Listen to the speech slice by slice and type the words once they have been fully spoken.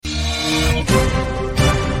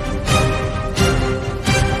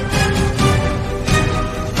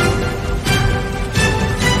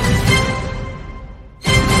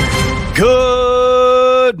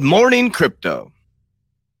morning, crypto.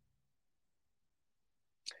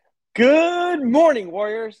 Good morning,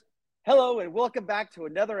 warriors. Hello, and welcome back to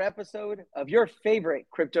another episode of your favorite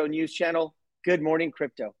crypto news channel, Good Morning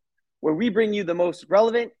Crypto, where we bring you the most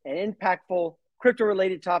relevant and impactful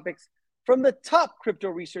crypto-related topics from the top crypto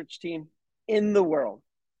research team in the world.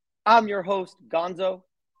 I'm your host, Gonzo.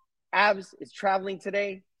 Abs is traveling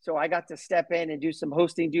today, so I got to step in and do some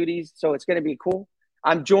hosting duties, so it's going to be cool.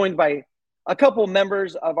 I'm joined by a couple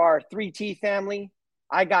members of our 3T family.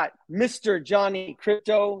 I got Mr. Johnny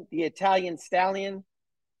Crypto, the Italian stallion,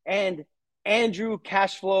 and Andrew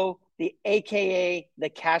Cashflow, the AKA the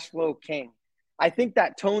Cashflow King. I think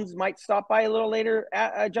that Tones might stop by a little later,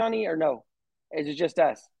 Johnny, or no? Is it just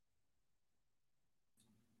us?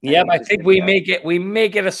 Yeah, I think we may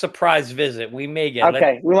get a surprise visit. We may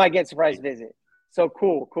get we might get a surprise visit. So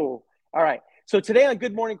cool. All right. So today on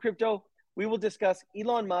Good Morning Crypto, we will discuss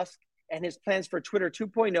Elon Musk and his plans for Twitter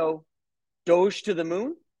 2.0, DOGE to the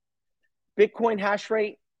moon. Bitcoin hash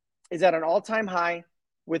rate is at an all-time high.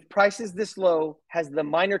 With prices this low, has the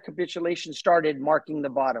miner capitulation started, marking the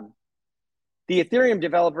bottom? The Ethereum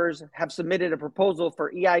developers have submitted a proposal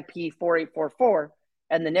for EIP 4844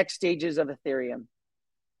 and the next stages of Ethereum.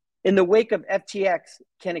 In the wake of FTX,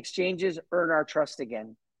 can exchanges earn our trust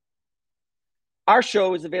again? Our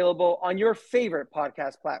show is available on your favorite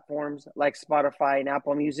podcast platforms like Spotify and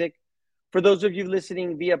Apple Music. For those of you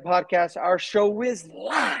listening via podcast, our show is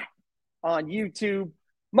live on YouTube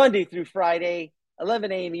Monday through Friday,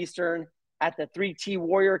 11 a.m. Eastern at the 3T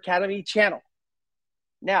Warrior Academy channel.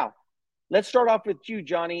 Now, let's start off with you,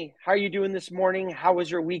 Johnny. How are you doing this morning? How was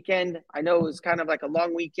your weekend? I know it was kind of like a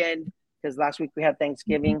long weekend because last week we had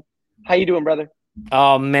Thanksgiving. How you doing, brother?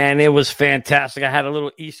 Oh man, it was fantastic. I had a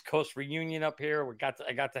little East Coast reunion up here.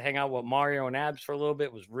 I got to hang out with Mario and Abs for a little bit.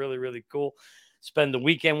 It was really, really cool. Spend the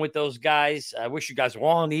weekend with those guys. I wish you guys were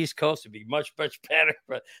all on the East Coast. It'd be much, much better.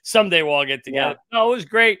 But someday we'll all get together. Yeah. No, it was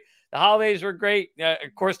great. The holidays were great.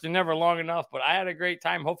 Of course, they're never long enough, but I had a great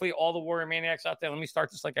time. Hopefully, all the Warrior Maniacs out there. Let me start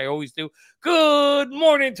this like I always do. Good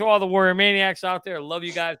morning to all the Warrior Maniacs out there. Love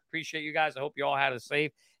you guys. Appreciate you guys. I hope you all had a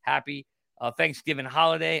safe, happy Thanksgiving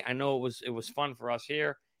holiday. I know it was fun for us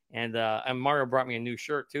here. And Mario brought me a new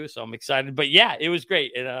shirt, too, so I'm excited. But, yeah, it was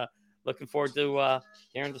great. And looking forward to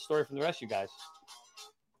hearing the story from the rest of you guys.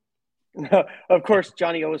 Of course,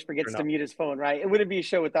 Johnny always forgets to mute his phone, right? It wouldn't be a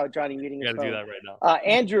show without Johnny muting his phone. You got to do that right now.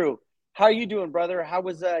 Andrew, how are you doing, brother? How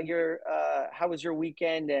was your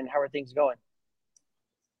weekend, and how are things going?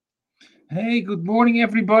 Hey, good morning,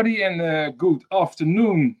 everybody, and good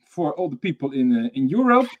afternoon for all the people in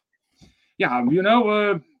Europe. Yeah,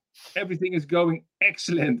 everything is going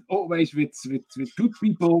excellent. Always with good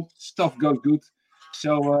people, stuff goes good.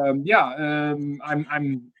 So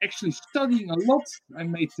I'm actually studying a lot. I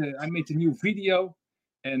made a new video,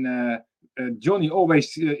 and Johnny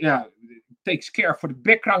always takes care for the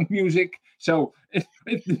background music. So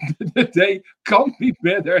the day can't be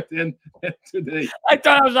better than today. I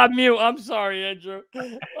thought I was on mute. I'm sorry, Andrew.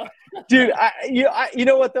 Dude, you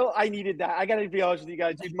know what though? I needed that. I gotta be honest with you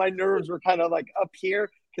guys, dude. My nerves were kind of like up here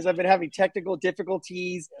because I've been having technical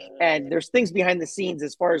difficulties, and there's things behind the scenes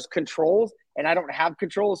as far as controls, and I don't have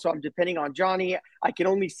controls, so I'm depending on Johnny. I can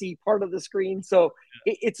only see part of the screen, so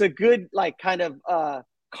it's a good like kind of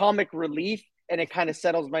comic relief, and it kind of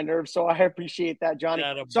settles my nerves. So I appreciate that, Johnny.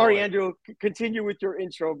 Sorry, Andrew. Continue with your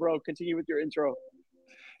intro, bro. Continue with your intro.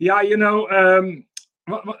 Yeah,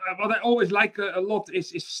 what I always like a lot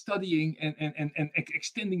is studying and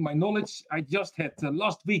extending my knowledge. I just had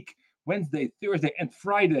last week, Wednesday, Thursday, and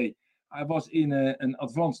Friday, I was in an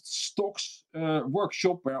advanced stocks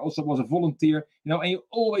workshop where I also was a volunteer. And you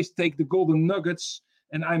always take the golden nuggets,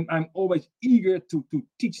 and I'm always eager to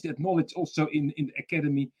teach that knowledge also in the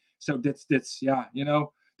academy. So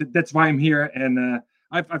that's why I'm here, and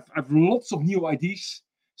I've lots of new ideas.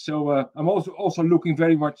 So I'm also looking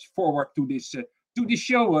very much forward to this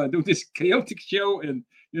show, to this chaotic show, and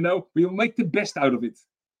we'll make the best out of it.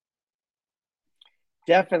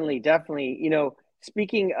 Definitely.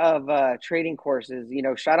 Speaking of trading courses,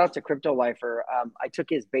 shout out to Crypto Lifer. I took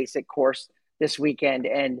his basic course this weekend,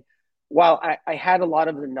 and while I had a lot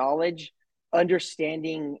of the knowledge,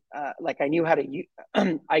 understanding, like I knew how to,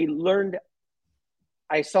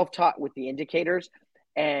 I self-taught with the indicators,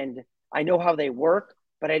 and I know how they work,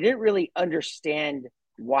 but I didn't really understand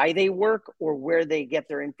why they work or where they get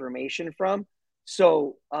their information from.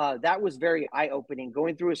 So that was very eye-opening,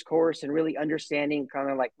 going through his course and really understanding, kind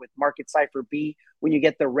of like with Market Cipher B, when you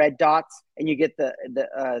get the red dots and you get the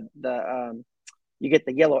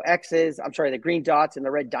yellow X's, the green dots and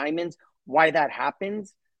the red diamonds, why that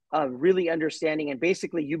happens. really understanding, and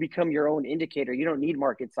basically you become your own indicator. You don't need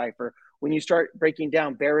market cipher. When you start breaking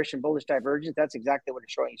down bearish and bullish divergence, that's exactly what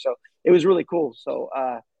it's showing. So it was really cool. So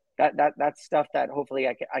that's stuff that hopefully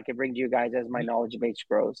I can bring to you guys as my knowledge base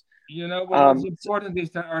grows. What's important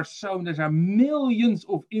is there are millions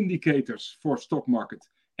of indicators for stock market,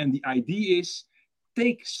 and the idea is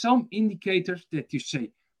take some indicators that you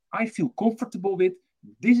say, I feel comfortable with.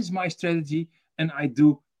 This is my strategy, and I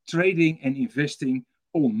do trading and investing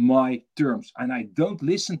on my terms, and I don't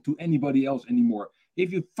listen to anybody else anymore.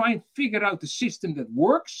 If you figure out the system that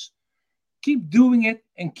works, keep doing it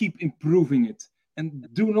and keep improving it, and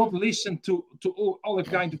do not listen to all other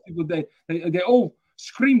kinds of people. They all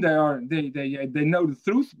scream they know the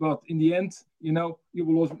truth, but in the end, you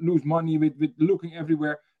will lose money with looking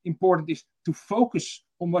everywhere. Important is to focus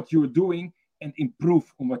on what you're doing and improve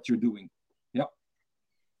on what you're doing.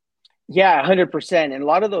 Yeah, 100%. And a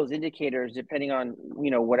lot of those indicators, depending on,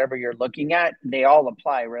 whatever you're looking at, they all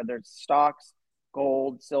apply, whether it's stocks,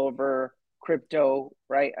 gold, silver, crypto,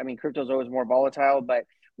 right? I mean, crypto is always more volatile, but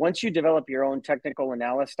once you develop your own technical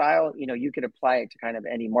analysis style, you could apply it to kind of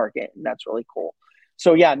any market. And that's really cool.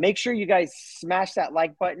 So yeah, make sure you guys smash that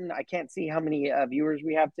like button. I can't see how many viewers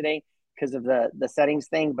we have today because of the settings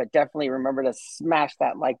thing, but definitely remember to smash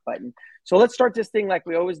that like button. So let's start this thing like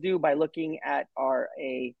we always do by looking at our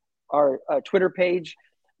Twitter page.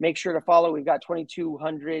 Make sure to follow. We've got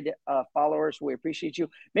 2,200 followers. So we appreciate you.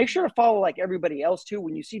 Make sure to follow like everybody else too.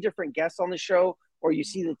 When you see different guests on the show or you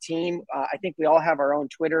see the team, I think we all have our own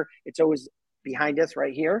Twitter. It's always behind us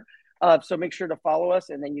right here. So make sure to follow us,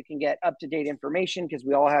 and then you can get up-to-date information because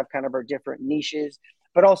we all have kind of our different niches.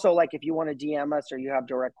 But also, like if you want to DM us or you have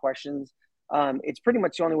direct questions, it's pretty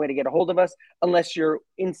much the only way to get a hold of us unless you're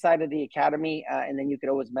inside of the academy, and then you could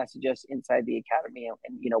always message us inside the academy,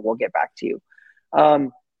 and we'll get back to you.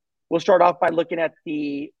 We'll start off by looking at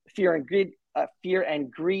the fear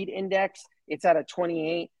and greed index. It's at a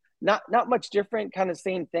 28. Not much different, kind of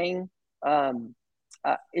same thing.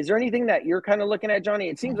 Is there anything that you're kind of looking at, Johnny?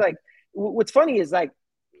 It seems like what's funny is like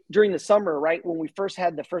during the summer, right, when we first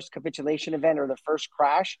had the first capitulation event or the first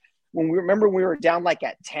crash, when we were down like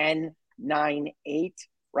at 10, 9, 8,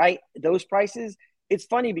 right? Those prices. It's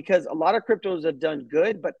funny because a lot of cryptos have done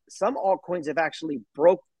good, but some altcoins have actually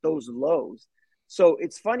broke those lows. So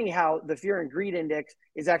it's funny how the fear and greed index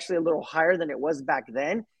is actually a little higher than it was back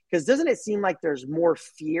then, because doesn't it seem like there's more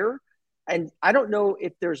fear? And I don't know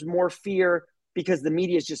if there's more fear because the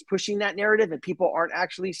media is just pushing that narrative and people aren't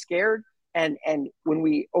actually scared. And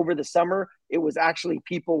when over the summer, it was actually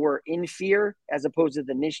people were in fear as opposed to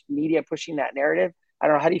the media pushing that narrative. I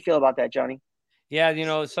don't know. How do you feel about that, Johnny? Yeah,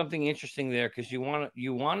 it's something interesting there because you want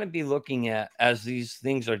to be looking at, as these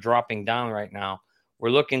things are dropping down right now, we're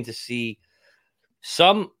looking to see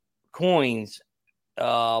some coins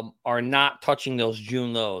are not touching those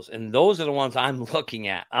June lows. And those are the ones I'm looking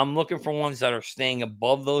at. I'm looking for ones that are staying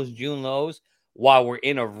above those June lows while we're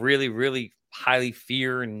in a really, really highly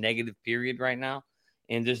fear and negative period right now.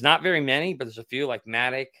 And there's not very many, but there's a few, like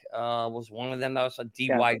Matic was one of them. That was a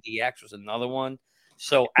DYDX was another one.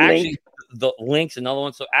 So actually the Link's another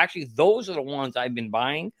one. So actually those are the ones I've been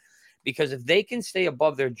buying, because if they can stay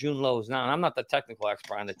above their June lows now, and I'm not the technical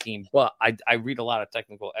expert on the team, but I read a lot of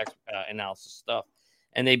technical analysis stuff.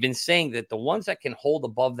 And they've been saying that the ones that can hold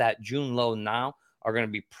above that June low now are going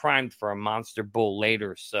to be primed for a monster bull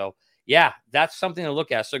later. So yeah, that's something to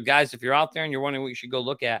look at. So guys, if you're out there and you're wondering what you should go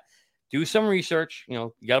look at, do some research.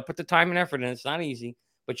 You got to put the time and effort in. It's not easy,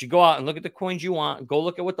 but you go out and look at the coins you want. Go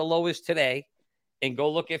look at what the low is today and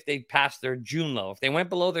go look if they passed their June low. If they went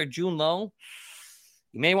below their June low,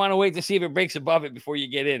 you may want to wait to see if it breaks above it before you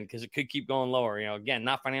get in, because it could keep going lower. Again,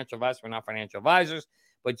 not financial advice. We're not financial advisors,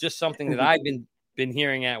 but just something that I've been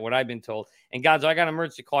hearing at what I've been told. And guys, I got an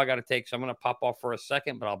emergency call I got to take, so I'm going to pop off for a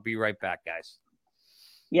second, but I'll be right back, guys.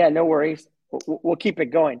 Yeah, no worries. We'll keep it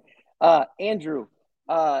going. Andrew,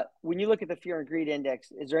 when you look at the fear and greed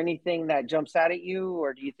index, is there anything that jumps out at you,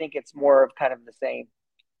 or do you think it's more of kind of the same?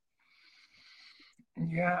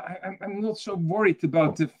 Yeah, I'm not so worried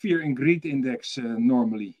about the fear and greed index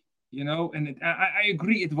normally, and I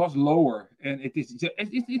agree it was lower, and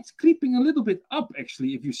it's creeping a little bit up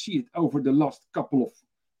actually if you see it over the last couple of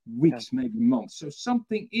weeks, maybe months. So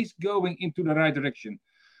something is going into the right direction,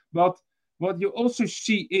 but what you also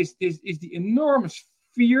see is the enormous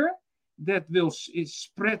fear that is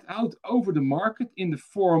spread out over the market in the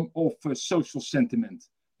form of social sentiment,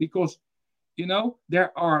 because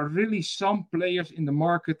there are really some players in the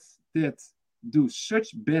market that do such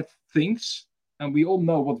bad things, and we all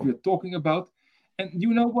know what we're talking about. And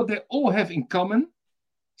what they all have in common?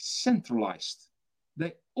 Centralized.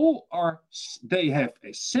 They all are. They have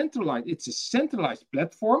a centralized. It's a centralized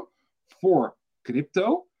platform for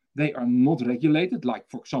crypto. They are not regulated, like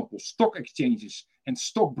for example, stock exchanges and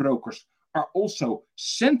stockbrokers are also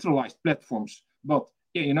centralized platforms, but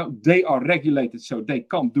they are regulated, so they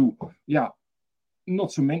can't do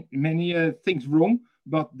not so many things wrong.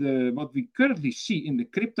 But what we currently see in the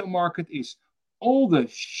crypto market is all the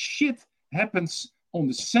shit happens on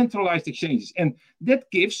the centralized exchanges, and that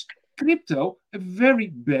gives crypto a very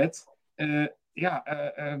bad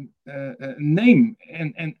name.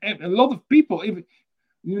 And a lot of people, even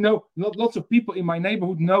lots of people in my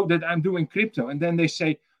neighborhood know that I'm doing crypto, and then they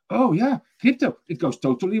say, "Oh yeah, crypto. It goes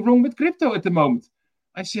totally wrong with crypto at the moment."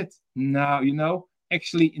 I said, "No,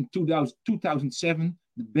 actually in 2007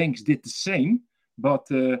 the banks did the same, but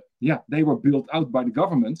they were built out by the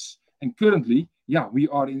governments, and currently, we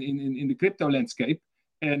are in the crypto landscape,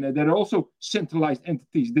 and there are also centralized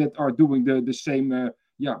entities that are doing the same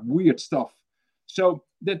weird stuff. So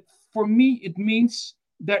that for me it means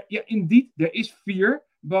that indeed there is fear,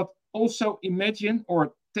 but also imagine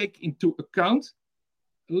or take into account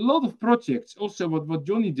a lot of projects. Also, what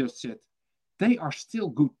Johnny just said, they are still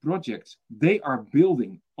good projects. They are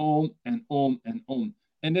building on and on and on.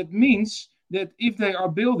 And that means that if they are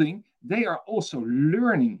building, they are also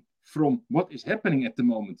learning from what is happening at the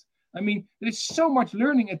moment. I mean, there's so much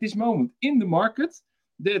learning at this moment in the market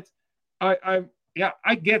that I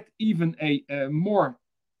get even a more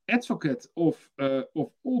advocate of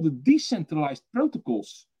all the decentralized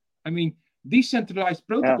protocols. I mean, decentralized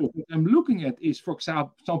protocols that I'm looking at is, for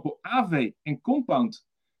example, Aave and Compound.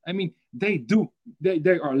 I mean, they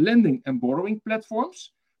are lending and borrowing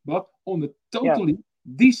platforms, but on a totally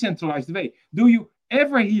decentralized way. Do you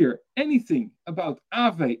ever hear anything about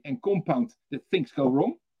Aave and Compound that things go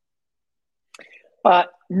wrong?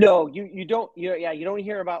 No, you don't. You don't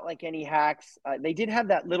hear about like any hacks. They did have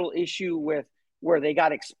that little issue with where they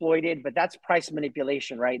got exploited, but that's price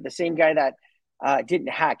manipulation, right? The same guy that didn't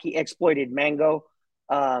hack, he exploited Mango,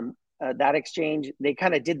 that exchange. They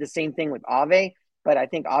kind of did the same thing with Aave, but I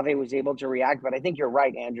think Aave was able to react. But I think you're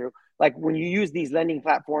right, Andrew. Like when you use these lending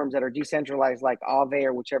platforms that are decentralized, like Aave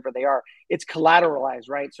or whichever they are, it's collateralized,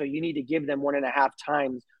 right? So you need to give them 1.5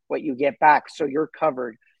 times what you get back, so you're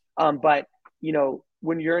covered. But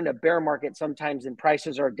when you're in a bear market, sometimes and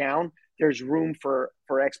prices are down, there's room for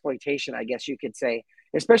exploitation, I guess you could say,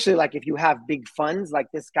 especially like if you have big funds. Like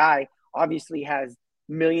this guy obviously has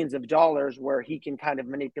millions of dollars where he can kind of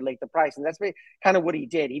manipulate the price. And that's kind of what he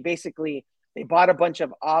did. They bought a bunch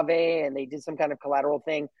of Aave and they did some kind of collateral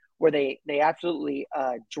thing where they absolutely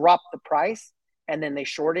dropped the price, and then they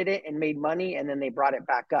shorted it and made money, and then they brought it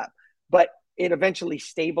back up. But it eventually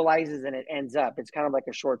stabilizes and it ends up. It's kind of like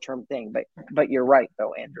a short-term thing, but you're right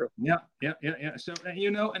though, Andrew. Yeah. So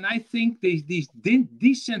and I think these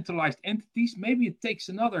decentralized entities, maybe it takes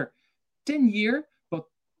another 10 years, but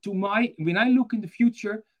when I look in the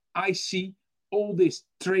future, I see all this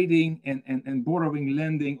trading and borrowing,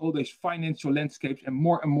 lending, all these financial landscapes, and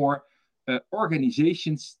more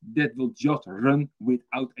organizations that will just run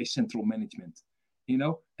without a central management.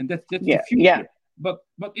 And that's the future. Yeah. But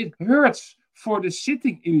it hurts for the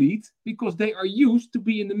sitting elite because they are used to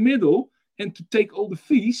be in the middle and to take all the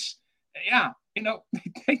fees. They don't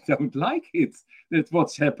like it. That's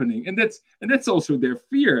what's happening, and that's also their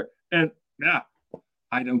fear. And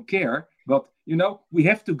I don't care. But we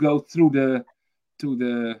have to go through the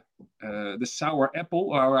sour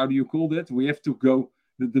apple, or how do you call that? We have to go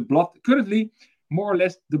the blood. Currently, more or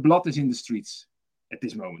less, the blood is in the streets at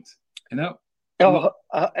this moment.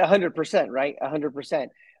 100%, right? 100%.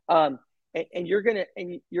 And you're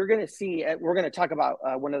gonna see. We're gonna talk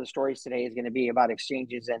about one of the stories today is going to be about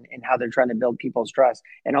exchanges and how they're trying to build people's trust.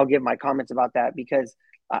 And I'll give my comments about that because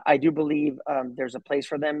I do believe there's a place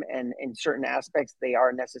for them, and in certain aspects they are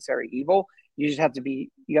a necessary evil. You have to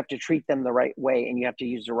treat them the right way, and you have to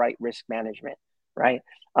use the right risk management, right?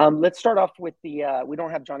 Let's start off with we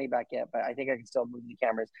don't have Johnny back yet, but I think I can still move the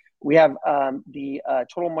cameras. We have the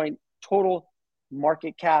total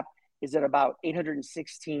market cap is at about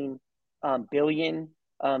 816 billion.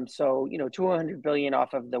 So 200 billion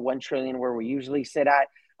off of the 1 trillion where we usually sit at.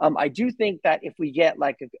 I do think that if we get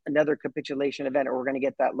like another capitulation event, or we're going to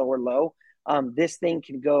get that lower low, this thing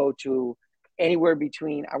can go to anywhere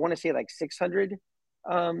between, I want to say like 600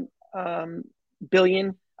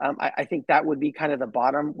 billion. I think that would be kind of the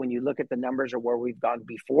bottom when you look at the numbers or where we've gone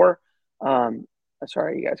before.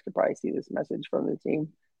 Sorry, you guys could probably see this message from the team.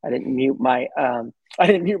 I didn't mute my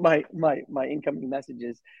incoming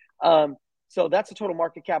messages. So that's the total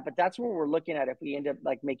market cap, but that's what we're looking at if we end up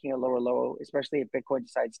like making a lower low, especially if Bitcoin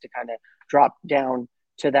decides to kind of drop down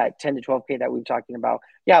to that 10 to 12K that we were talking about.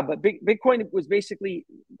 Yeah, but Bitcoin was basically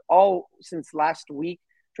all since last week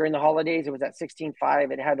during the holidays. It was at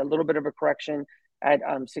 16.5. It had a little bit of a correction at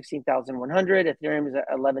 16,100. Ethereum is at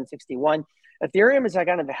 1161. Ethereum is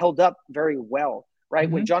kind of held up very well, right?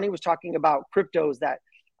 When Johnny was talking about cryptos that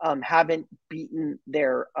haven't beaten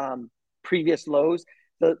their previous lows,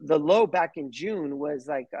 the low back in June was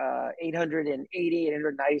like 880,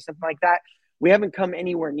 890, something like that. We haven't come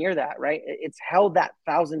anywhere near that, right? It's held that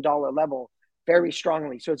 $1,000 level very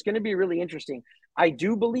strongly. So it's going to be really interesting. I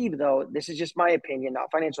do believe, though, this is just my opinion,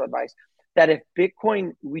 not financial advice, that if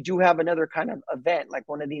Bitcoin, we do have another kind of event, like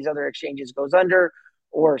one of these other exchanges goes under,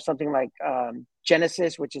 or something like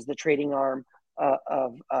Genesis, which is the trading arm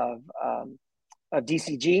of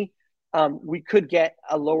DCG, we could get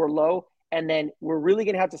a lower low. And then we're really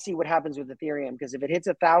going to have to see what happens with Ethereum, because if it hits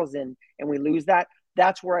 1,000 and we lose that,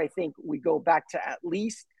 that's where I think we go back to at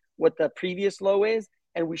least what the previous low is.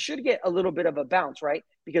 And we should get a little bit of a bounce, right?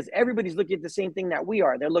 Because everybody's looking at the same thing that we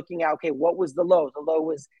are. They're looking at, okay, what was the low? The low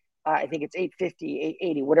was, I think it's 850,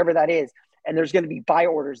 880, whatever that is. And there's going to be buy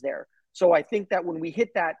orders there. So I think that when we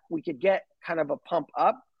hit that, we could get kind of a pump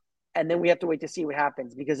up. And then we have to wait to see what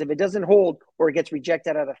happens. Because if it doesn't hold or it gets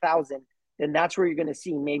rejected at 1,000, then that's where you're going to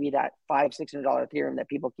see maybe that $500-$600 Ethereum that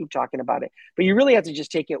people keep talking about it. But you really have to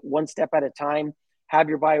just take it one step at a time, have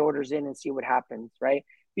your buy orders in and see what happens, right?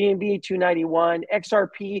 BNB 291,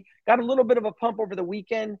 XRP got a little bit of a pump over the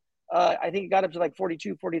weekend. I think it got up to like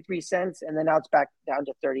 42, 43 cents, and then now it's back down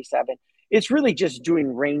to 37. It's really just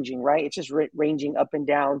doing ranging, right? It's just ranging up and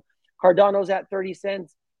down. Cardano's at 30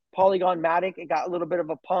 cents. Polygon Matic, it got a little bit of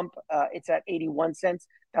a pump. It's at 81 cents.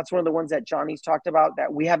 That's one of the ones that Johnny's talked about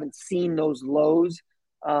that we haven't seen those lows.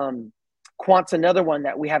 Quant's another one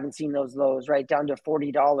that we haven't seen those lows, right? Down to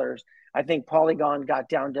 $40. I think Polygon got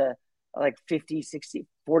down to like 50, 60,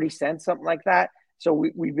 40 cents, something like that. So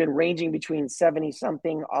we've been ranging between 70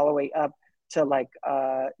 something all the way up to like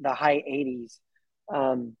the high 80s.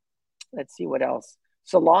 Let's see what else.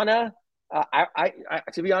 Solana, I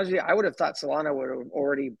to be honest with you, I would have thought Solana would have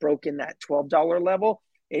already broken that $12 level.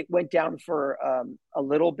 It went down for a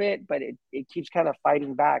little bit, but it keeps kind of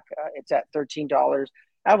fighting back. It's at $13.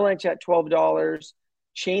 Avalanche at $12.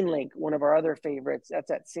 Chainlink, one of our other favorites,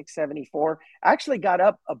 that's at $6.74. Actually got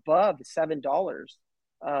up above $7,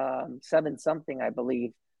 7 something, I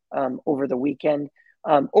believe, over the weekend.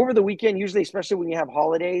 Over the weekend, usually, especially when you have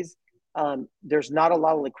holidays, there's not a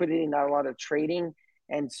lot of liquidity, not a lot of trading.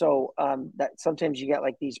 And so that sometimes you get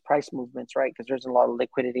like these price movements, right? Because there's a lot of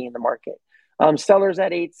liquidity in the market. Sellers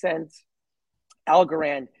at 8 cents.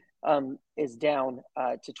 Algorand is down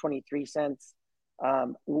to 23 cents.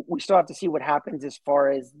 We still have to see what happens as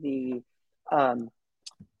far as the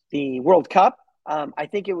World Cup. I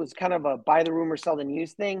think it was kind of a buy the rumor, sell the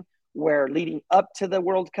news thing, where leading up to the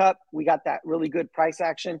World Cup, we got that really good price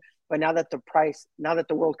action. But now that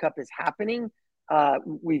the World Cup is happening,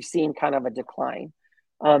 we've seen kind of a decline.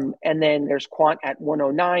 And then there's Quant at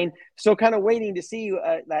 109. So kind of waiting to see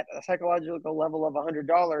that psychological level of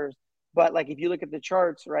 $100. But like if you look at the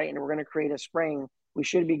charts, right, and we're going to create a spring, we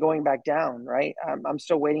should be going back down, right? I'm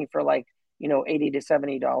still waiting for like, $80 to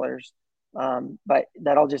 $70. But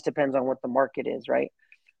that all just depends on what the market is, right?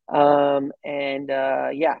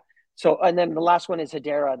 Yeah. So, and then the last one is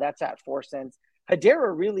Hedera. That's at 4 cents.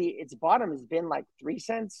 Hedera really, its bottom has been like 3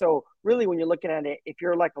 cents. So really, when you're looking at it, if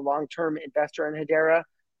you're like a long-term investor in Hedera,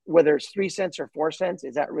 whether it's 3 cents or 4 cents,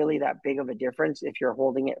 is that really that big of a difference if you're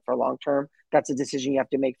holding it for long-term? That's a decision you have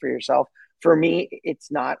to make for yourself. For me, it's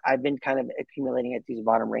not. I've been kind of accumulating at these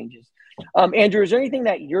bottom ranges. Andrew, is there anything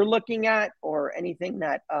that you're looking at or anything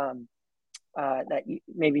that that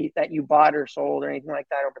you bought or sold or anything like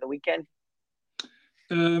that over the weekend?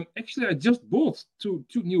 Actually, I just bought two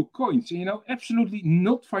new coins. Absolutely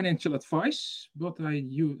not financial advice, but I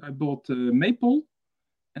bought Maple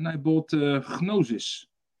and I bought Gnosis.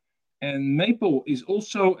 And Maple is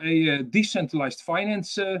also a decentralized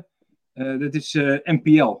finance that is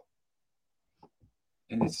MPL.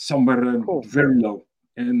 And it's somewhere Cool. very low.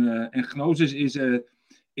 And Gnosis is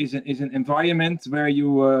an environment where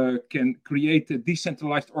you can create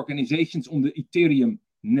decentralized organizations on the Ethereum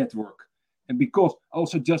network. And because I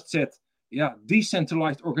also just said,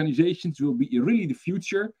 decentralized organizations will be really the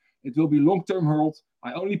future. It will be long-term hold.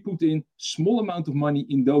 I only put in small amount of money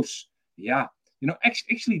in those.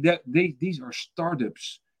 Actually, these are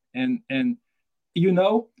startups, and 9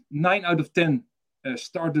 out of 10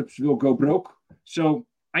 startups will go broke. So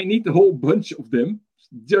I need a whole bunch of them,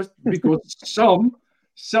 just because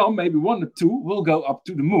some maybe 1 or 2 will go up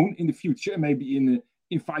to the moon in the future, maybe in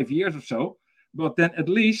 5 years or so. But then at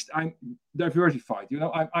least I'm diversified.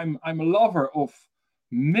 I'm a lover of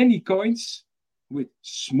many coins with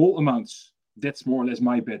small amounts. That's more or less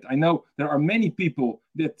my bet. I know there are many people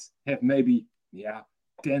that have maybe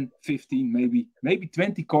 10, 15, maybe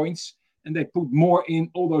 20 coins, and they put more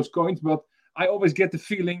in all those coins. But I always get the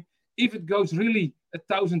feeling if it goes really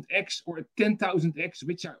 1,000x or a 10,000x,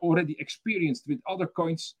 which I already experienced with other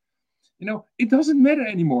coins, it doesn't matter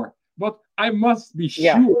anymore. But I must be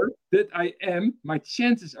sure that my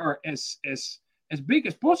chances are as big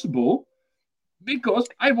as possible, because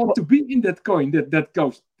I want to be in that coin that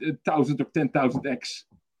goes 1,000 or 10,000x.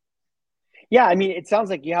 Yeah, I mean, it sounds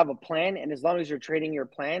like you have a plan, and as long as you're trading your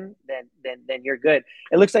plan, then you're good.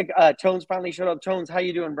 It looks like Tones finally showed up. Tones, how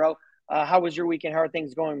you doing, bro? How was your weekend? How are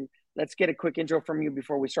things going? Let's get a quick intro from you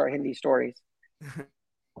before we start hitting these stories.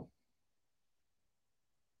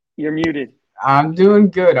 You're muted. I'm doing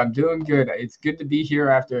good. It's good to be here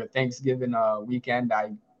after Thanksgiving weekend.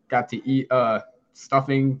 I got to eat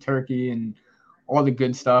stuffing, turkey, and all the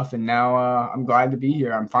good stuff, and now I'm glad to be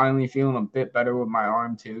here. I'm finally feeling a bit better with my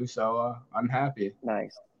arm too, so I'm happy.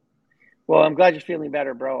 Nice. Well, I'm glad you're feeling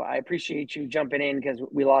better, bro. I appreciate you jumping in because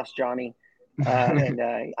we lost Johnny, and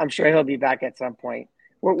I'm sure he'll be back at some point.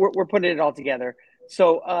 We're putting it all together.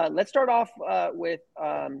 So let's start off with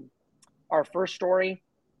our first story.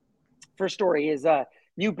 First story is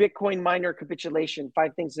new Bitcoin miner capitulation,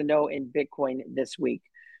 5 things to know in Bitcoin this week.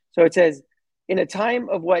 So it says, in a time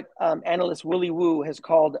of what analyst Willy Woo has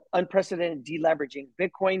called unprecedented deleveraging,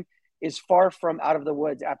 Bitcoin is far from out of the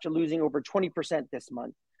woods after losing over 20% this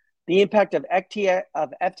month. The impact of FTX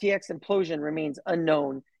implosion remains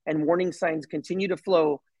unknown, and warning signs continue to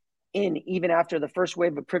flow in even after the first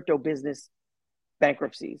wave of crypto business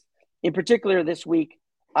bankruptcies. In particular, this week,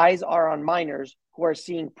 eyes are on miners who are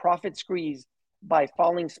seeing profit squeezed by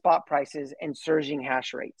falling spot prices and surging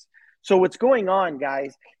hash rates. So what's going on,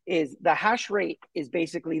 guys, is the hash rate is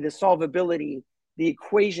basically the solvability, the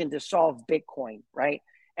equation to solve Bitcoin, right?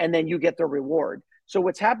 And then you get the reward. So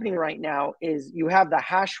what's happening right now is you have the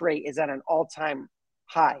hash rate is at an all-time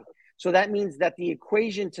high. So that means that the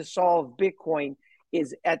equation to solve Bitcoin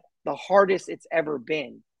is at the hardest it's ever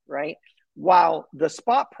been, right? While the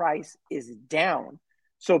spot price is down.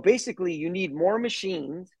 So basically you need more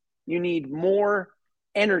machines, you need more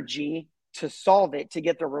energy to solve it to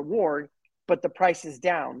get the reward, but the price is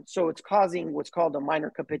down. So it's causing what's called a miner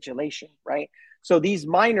capitulation, right? So these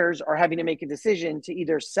miners are having to make a decision to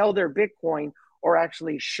either sell their Bitcoin or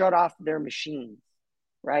actually shut off their machines,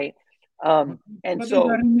 right? But if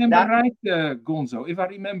I remember right, Gonzo,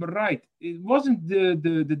 it wasn't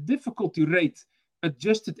the difficulty rate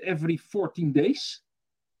adjusted every 14 days?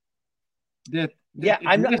 If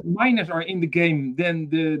less miners are in the game, then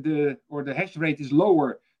the hash rate is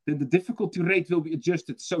lower, then the difficulty rate will be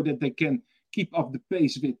adjusted so that they can keep up the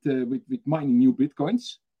pace with mining new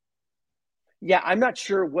Bitcoins. Yeah, I'm not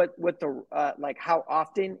sure what the like how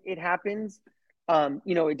often it happens.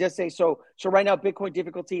 It does say so. So right now, Bitcoin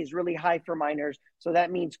difficulty is really high for miners. So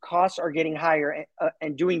that means costs are getting higher,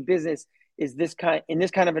 and doing business in this kind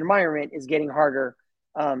of environment is getting harder.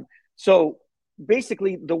 So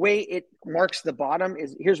basically, the way it marks the bottom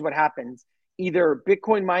is here's what happens: either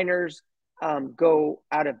Bitcoin miners go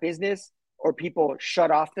out of business, or people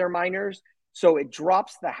shut off their miners. So it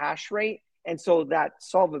drops the hash rate, and so that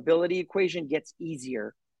solvability equation gets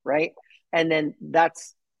easier, right? And then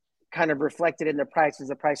that's kind of reflected in the price as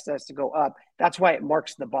the price starts to go up. That's why it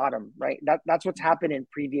marks the bottom, right? That's what's happened in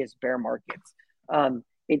previous bear markets.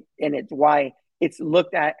 It's why it's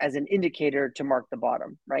looked at as an indicator to mark the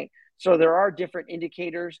bottom, right? So there are different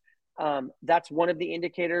indicators. That's one of the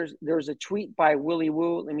indicators. There's a tweet by Willy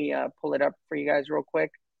Woo. Let me pull it up for you guys real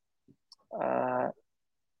quick.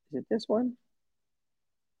 Is it this one?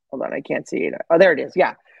 Hold on, I can't see it. Oh, there it is.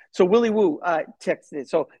 Yeah. So Willy Woo texted it.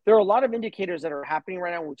 So there are a lot of indicators that are happening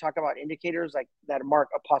right now when we talk about indicators like that mark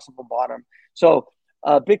a possible bottom. So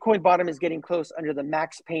Bitcoin bottom is getting close under the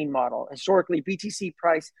Max Payne model. Historically, BTC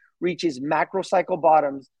price reaches macro cycle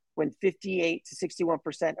bottoms when 58 to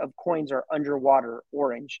 61% of coins are underwater,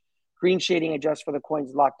 orange. Green shading adjusts for the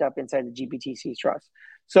coins locked up inside the GBTC trust.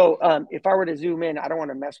 So if I were to zoom in, I don't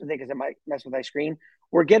want to mess with it because it might mess with my screen.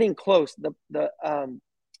 We're getting close.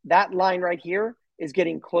 That line right here is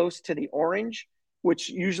getting close to the orange, which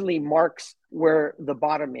usually marks where the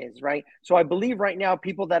bottom is, right? So I believe right now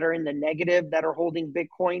people that are in the negative that are holding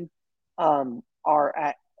Bitcoin are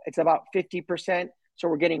at, it's about 50%. So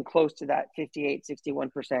we're getting close to that 58,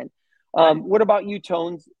 61%. What about you,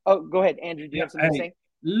 Tones? Oh, go ahead, Andrew. Do you have something to say?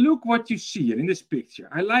 Look what you see here in this picture.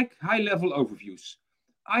 I like high-level overviews.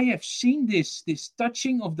 I have seen this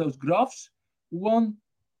touching of those graphs 1,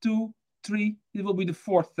 2, 3. It will be the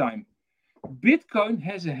 4th time. Bitcoin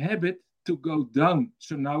has a habit to go down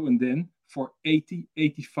so now and then for 80,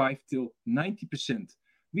 85 till 90%.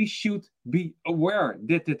 We should be aware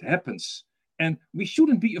that it happens. And we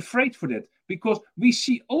shouldn't be afraid for that, because we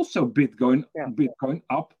see also Bitcoin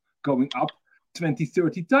up, going up 20,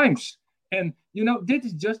 30 times. And, that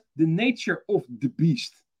is just the nature of the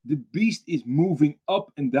beast. The beast is moving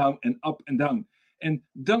up and down and up and down. And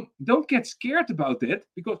don't get scared about that,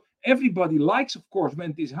 because everybody likes, of course,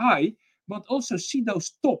 when it is high, but also see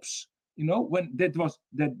those tops, when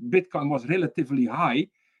that Bitcoin was relatively high.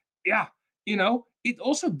 Yeah, it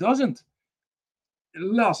also doesn't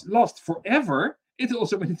last forever. It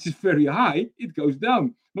also, when it is very high, it goes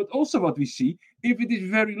down. But also what we see, if it is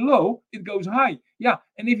very low, it goes high. Yeah,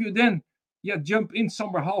 and if you then jump in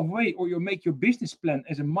somewhere halfway, or you make your business plan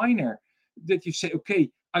as a miner, that you say,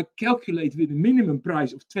 okay, I calculate with a minimum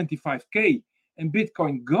price of 25K, and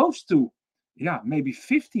Bitcoin goes to maybe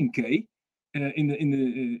 15K in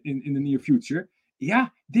the near future. Yeah,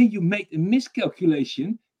 then you make a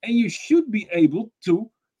miscalculation, and you should be able to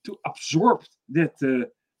absorb that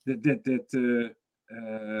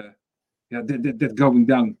going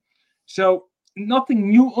down. So nothing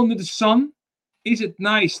new under the sun. Is it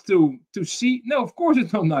nice to see? No, of course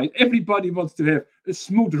it's not nice. Everybody wants to have a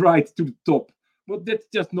smooth ride to the top, but that's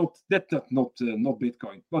just not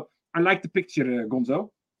Bitcoin. But I like the picture, Gonzo.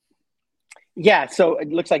 Yeah, so it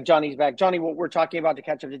looks like Johnny's back. Johnny, what we're talking about to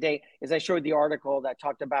catch up to date is I showed the article that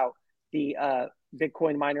talked about the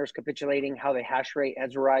Bitcoin miners capitulating, how the hash rate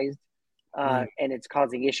has risen, and it's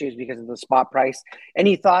causing issues because of the spot price.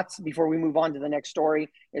 Any thoughts before we move on to the next story,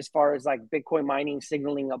 as far as like Bitcoin mining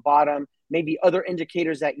signaling a bottom, maybe other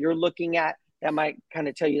indicators that you're looking at that might kind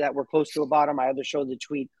of tell you that we're close to a bottom? I either showed the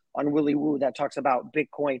tweet on Willy Woo that talks about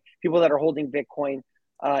Bitcoin, people that are holding Bitcoin,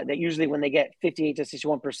 that usually when they get 58 to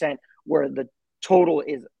 61%, where the total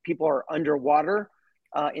is people are underwater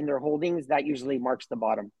in their holdings, that usually marks the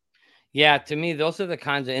bottom. Yeah, to me, those are the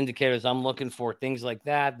kinds of indicators I'm looking for. Things like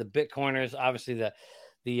that, the Bitcoiners, obviously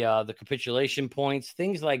the capitulation points,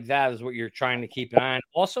 things like that is what you're trying to keep an eye on.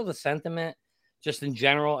 Also, the sentiment, just in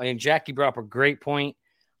general. And Jackie brought up a great point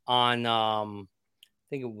on, I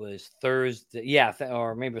think it was Thursday,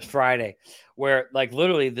 or maybe it was Friday, where like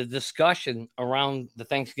literally the discussion around the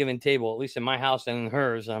Thanksgiving table, at least in my house and in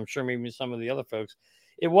hers, and I'm sure maybe some of the other folks,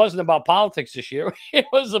 it wasn't about politics this year. It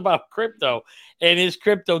was about crypto, and is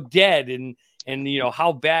crypto dead? And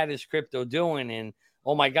how bad is crypto doing? And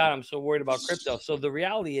oh my God, I'm so worried about crypto. So the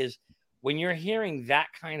reality is, when you're hearing that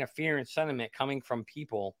kind of fear and sentiment coming from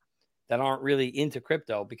people that aren't really into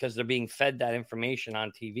crypto because they're being fed that information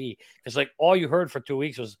on TV, because like all you heard for 2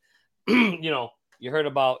 weeks was, you heard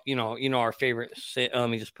about, our favorite, let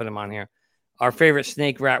me just put him on here, our favorite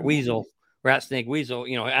snake, rat snake weasel,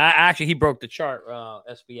 actually he broke the chart,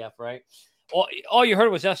 SBF, right? All you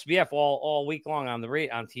heard was SBF all week long on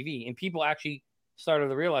TV, and people actually started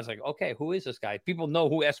to realize, like, okay, who is this guy? People know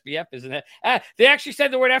who SBF is, and they actually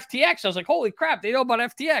said the word FTX. I was like, holy crap, they know about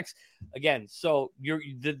FTX again. So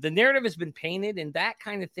the narrative has been painted, and that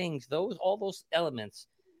kind of things, all those elements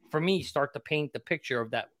for me start to paint the picture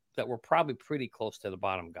of that we're probably pretty close to the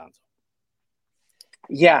bottom, Gonzo.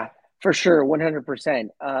 Yeah, for sure, 100%.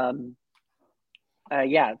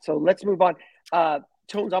 So let's move on.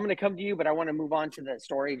 Tones, I'm going to come to you, but I want to move on to the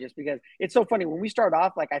story just because it's so funny. When we start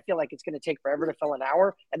off, like, I feel like it's going to take forever to fill an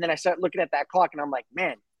hour. And then I start looking at that clock and I'm like,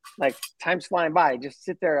 man, like time's flying by. Just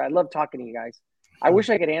sit there. I love talking to you guys. I wish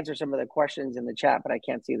I could answer some of the questions in the chat, but I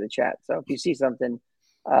can't see the chat. So if you see something,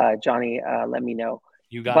 Johnny, let me know.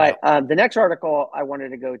 You got it. The next article I wanted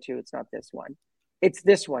to go to, it's not this one. It's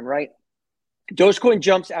this one, right? Dogecoin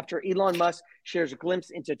jumps after Elon Musk shares a glimpse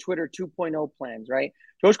into Twitter 2.0 plans, right?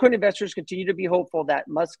 Dogecoin investors continue to be hopeful that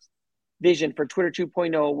Musk's vision for Twitter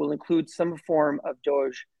 2.0 will include some form of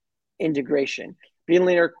Doge integration.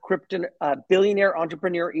 Billionaire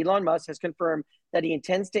entrepreneur Elon Musk has confirmed that he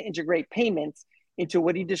intends to integrate payments into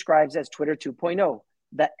what he describes as Twitter 2.0,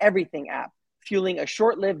 the everything app, fueling a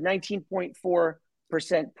short-lived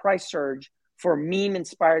 19.4% price surge for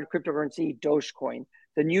meme-inspired cryptocurrency Dogecoin.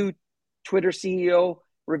 The new Twitter CEO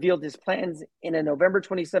revealed his plans in a November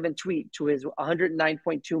 27 tweet to his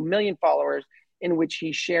 109.2 million followers, in which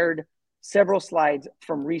he shared several slides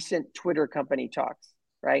from recent Twitter company talks,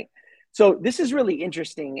 right? So this is really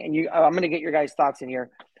interesting, and I'm going to get your guys' thoughts in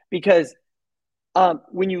here, because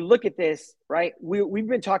when you look at this, right, we've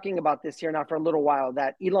been talking about this here now for a little while,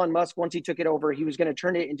 that Elon Musk, once he took it over, he was going to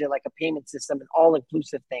turn it into like a payment system, an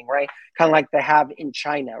all-inclusive thing, right? Kind of like they have in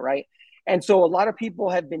China, right? And so a lot of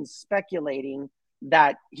people have been speculating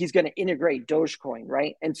that he's going to integrate Dogecoin,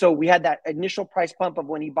 right? And so we had that initial price pump of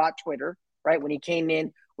when he bought Twitter, right? When he came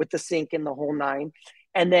in with the sync and the whole nine.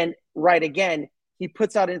 And then right, again, he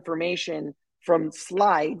puts out information from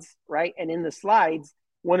slides, right? And in the slides,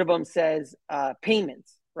 one of them says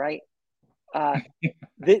payments, right?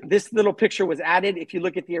 This little picture was added. If you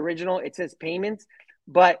look at the original, it says payments.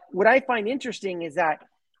 But what I find interesting is that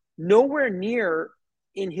nowhere near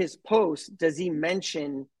in his post does he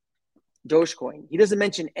mention Dogecoin. He doesn't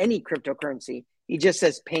mention any cryptocurrency. He just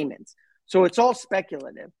says payments. So it's all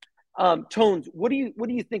speculative. Tones, what do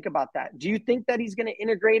you think about that? Do you think that he's going to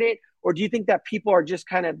integrate it, or do you think that people are just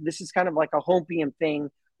this is kind of like a hopium thing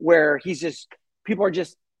where people are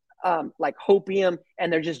just like hopium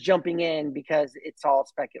and they're just jumping in because it's all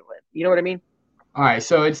speculative? You know what I mean? All right,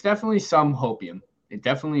 so it's definitely some hopium. It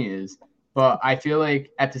definitely is. But I feel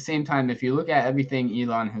like at the same time, if you look at everything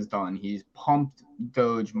Elon has done, he's pumped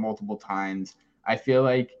Doge multiple times. I feel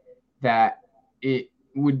like that it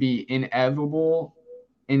would be inevitable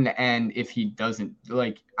in the end if he doesn't.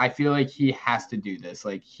 Like, I feel like he has to do this.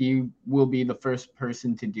 Like, he will be the first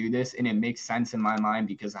person to do this, and it makes sense in my mind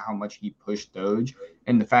because of how much he pushed Doge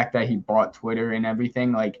and the fact that he bought Twitter and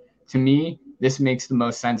everything. Like, to me, this makes the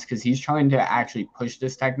most sense because he's trying to actually push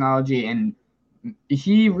this technology, and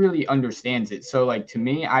he really understands it. So, like, to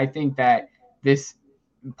me, I think that this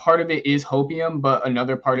part of it is hopium, but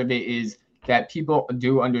another part of it is that people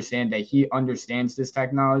do understand that he understands this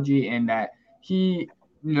technology and that he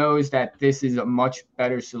knows that this is a much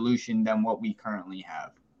better solution than what we currently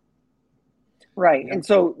have. Right. And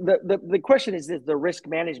so the question is the risk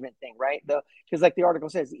management thing, right? Because like the article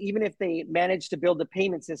says, even if they manage to build a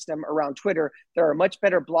payment system around Twitter, there are much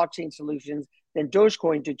better blockchain solutions than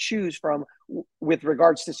Dogecoin to choose from with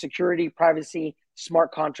regards to security, privacy,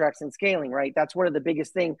 smart contracts, and scaling, right? That's one of the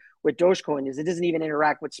biggest thing with Dogecoin is it doesn't even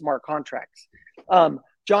interact with smart contracts.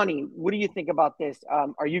 Johnny, what do you think about this?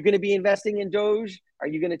 Are you going to be investing in Doge? Are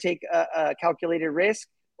you going to take a calculated risk,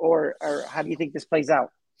 or how do you think this plays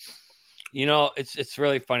out? You know, it's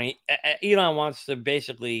really funny. Elon wants to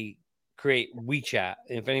basically create WeChat.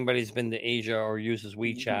 If anybody's been to Asia or uses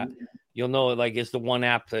WeChat, you'll know it like it's the one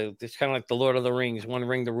app. It's kind of like the Lord of the Rings, one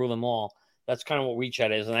ring to rule them all. That's kind of what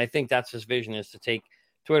WeChat is. And I think that's his vision, is to take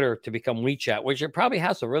Twitter to become WeChat, which it probably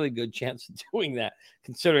has a really good chance of doing that,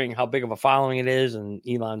 considering how big of a following it is and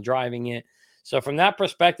Elon driving it. So from that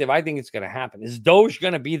perspective, I think it's going to happen. Is Doge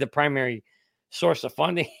going to be the primary source of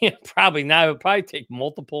funding? Probably not. It would probably take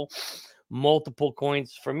multiple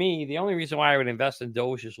coins. For me, the only reason why I would invest in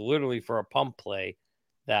Doge is literally for a pump play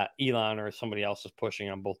that Elon or somebody else is pushing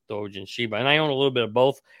on both Doge and Shiba. And I own a little bit of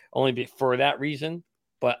both, only for that reason.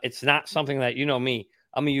 But it's not something that, you know me,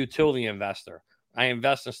 I'm a utility investor. I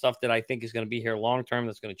invest in stuff that I think is going to be here long term,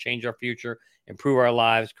 that's going to change our future, improve our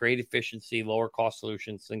lives, create efficiency, lower cost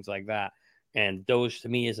solutions, things like that. And Doge to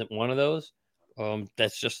me isn't one of those.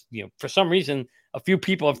 That's just, you know, for some reason, a few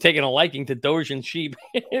people have taken a liking to Doge and Sheep.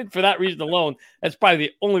 For that reason alone, that's probably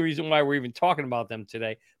the only reason why we're even talking about them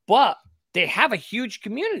today. But they have a huge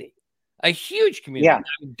community. Yeah.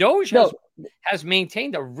 Doge has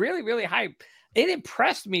maintained a really, really high. It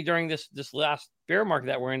impressed me during this last bear market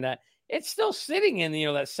that we're in, that it's still sitting in, you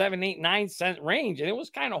know, that 7, 8, 9 cent range, and it was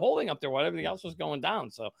kind of holding up there while everything else was going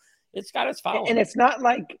down. So it's got its following. And it's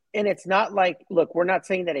not like, look, we're not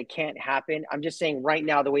saying that it can't happen. I'm just saying right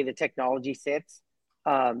now, the way the technology sits,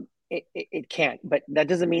 it can't. But that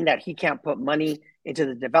doesn't mean that he can't put money into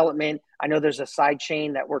the development. I know there's a side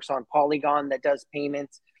chain that works on Polygon that does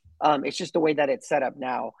payments. It's just the way that it's set up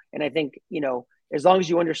now. And I think, you know, as long as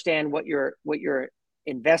you understand what you're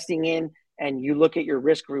investing in, and you look at your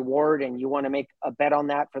risk reward and you want to make a bet on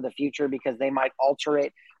that for the future because they might alter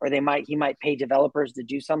it, or he might pay developers to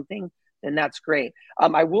do something, then that's great.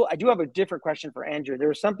 I do have a different question for Andrew. There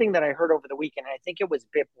was something that I heard over the weekend. I think it was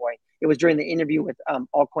BitBoy. It was during the interview with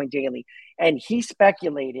Altcoin Daily. And he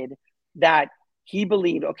speculated that he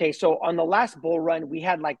believed, okay, so on the last bull run, we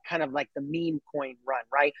had kind of like the meme coin run,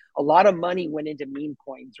 right? A lot of money went into meme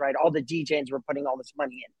coins, right? All the DJs were putting all this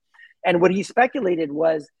money in. And what he speculated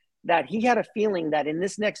was that he had a feeling that in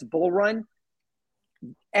this next bull run,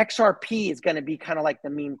 XRP is going to be kind of like the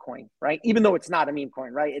meme coin, right? Even though it's not a meme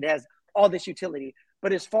coin, right? It has all this utility.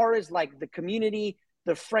 But as far as like the community,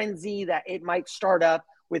 the frenzy that it might start up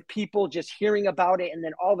with people just hearing about it and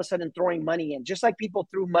then all of a sudden throwing money in, just like people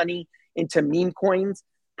threw money into meme coins,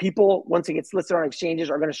 people, once it gets listed on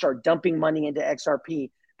exchanges, are going to start dumping money into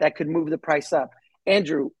XRP that could move the price up.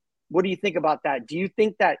 Andrew, what do you think about that? Do you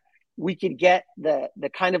think that we could get the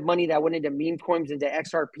kind of money that went into meme coins into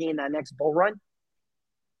XRP in that next bull run?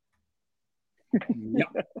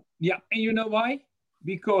 Yeah. And you know why?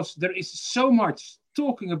 Because there is so much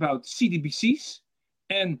talking about CDBCs,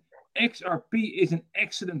 and XRP is an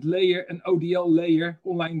excellent layer, an ODL layer,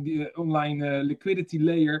 online liquidity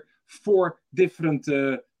layer 4 different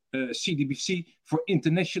CDBC for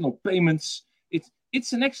international payments.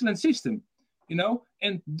 It's an excellent system,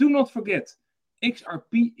 and do not forget,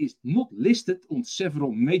 XRP is not listed on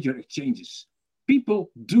several major exchanges. People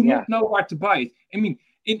do not know where to buy it. I mean,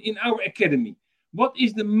 in our academy, what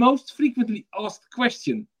is the most frequently asked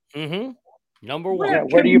question? Mm-hmm. Number one.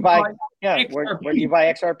 Where do you buy? Where do you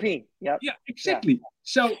buy XRP? Yep. Yeah, exactly. Yeah.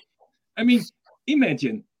 So, I mean,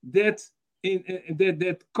 imagine that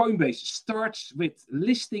that Coinbase starts with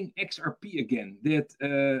listing XRP again. That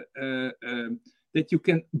you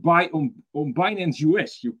can buy on Binance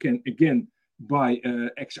US. You can again buy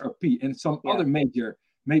XRP and some other major,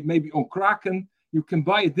 maybe on Kraken. You can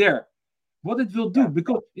buy it there. What it will do,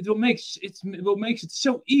 because it will make it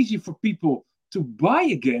so easy for people to buy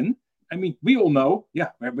again. I mean, we all know,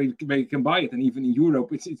 where you can buy it, and even in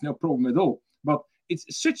Europe, it's no problem at all. But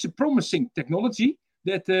it's such a promising technology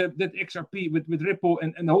that XRP with Ripple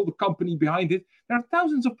and the whole company behind it. There are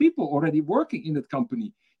thousands of people already working in that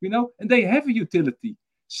company, and they have a utility.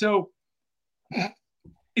 So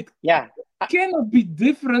it cannot be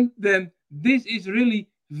different than this is really,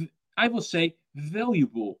 I will say,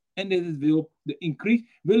 valuable, and that it will increase.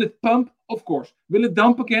 Will it pump? Of course. Will it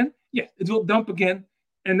dump again? Yes, it will dump again.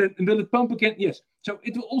 And then will it pump again? Yes. So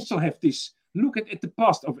it will also have this. Look at the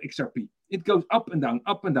past of XRP. It goes up and down,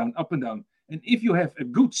 up and down, up and down. And if you have a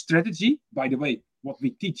good strategy, by the way, what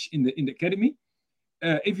we teach in the academy,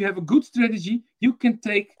 if you have a good strategy, you can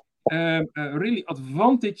take really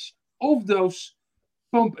advantage of those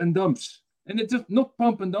pump and dumps. And it's just not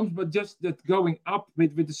pump and dumps, but just that going up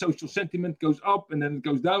with the social sentiment goes up and then it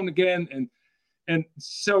goes down again. And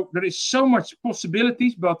so there is so much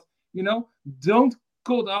possibilities, but don't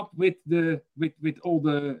caught up with all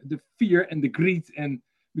the fear and the greed, and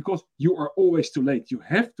because you are always too late. You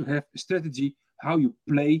have to have a strategy how you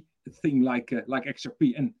play a thing like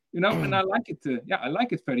XRP, and and I like it. I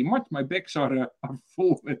like it very much. My bags are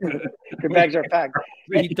full. Your bags are packed.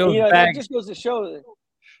 That just goes to show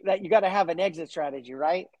that you got to have an exit strategy,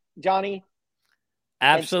 right, Johnny?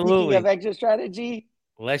 Absolutely. And speaking of exit strategy,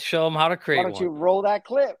 let's show them how to create one. Why don't you roll that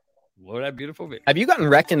clip? What that beautiful video. Have you gotten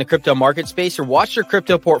wrecked in the crypto market space or watched your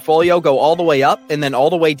crypto portfolio go all the way up and then all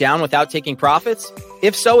the way down without taking profits?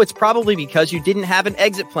 If so, it's probably because you didn't have an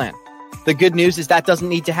exit plan. The good news is that doesn't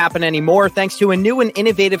need to happen anymore thanks to a new and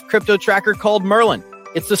innovative crypto tracker called Merlin.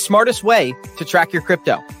 It's the smartest way to track your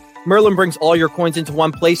crypto. Merlin brings all your coins into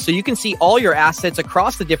one place so you can see all your assets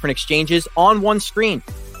across the different exchanges on one screen.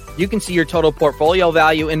 You can see your total portfolio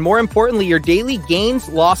value and, more importantly, your daily gains,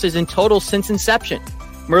 losses, and totals since inception.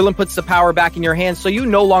 Merlin puts the power back in your hands so you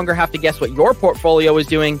no longer have to guess what your portfolio is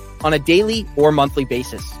doing on a daily or monthly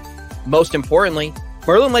basis. Most importantly,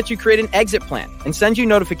 Merlin lets you create an exit plan and sends you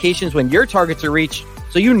notifications when your targets are reached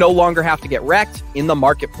so you no longer have to get wrecked in the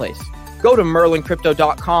marketplace. Go to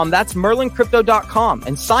merlincrypto.com, that's merlincrypto.com,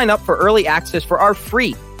 and sign up for early access for our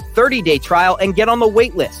free 30-day trial and get on the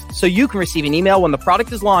wait list so you can receive an email when the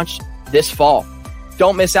product is launched this fall.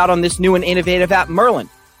 Don't miss out on this new and innovative app, Merlin.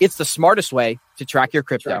 It's the smartest way to track your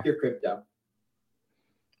crypto.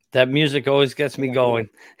 That music always gets me going.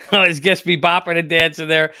 Always gets me bopping and dancing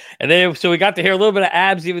there. And then, so we got to hear a little bit of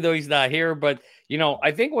Abs, even though he's not here. But,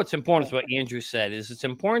 I think what's important is what Andrew said, is it's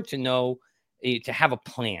important to know, to have a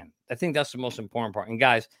plan. I think that's the most important part. And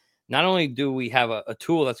guys, not only do we have a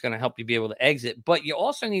tool that's going to help you be able to exit, but you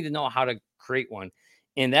also need to know how to create one.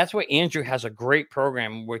 And that's why Andrew has a great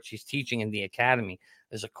program, which he's teaching in the academy.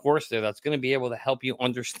 There's a course there that's going to be able to help you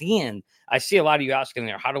understand. I see a lot of you asking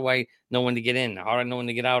there, how do I know when to get in? How do I know when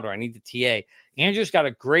to get out? Or I need the TA. Andrew's got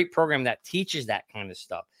a great program that teaches that kind of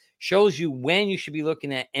stuff. Shows you when you should be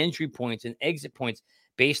looking at entry points and exit points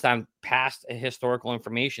based on past historical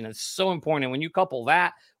information. It's so important. And when you couple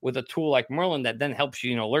that with a tool like Merlin that then helps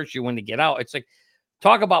you, alerts you when to get out, it's like,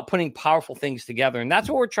 talk about putting powerful things together. And that's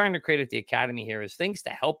what we're trying to create at the academy here, is things to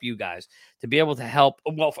help you guys to be able to help.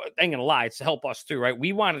 Well, I ain't gonna lie, it's to help us too, right?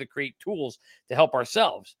 We wanted to create tools to help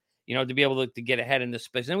ourselves, to be able to get ahead in this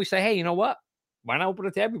space. And then we say, hey, you know what? Why not open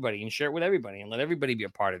it to everybody and share it with everybody and let everybody be a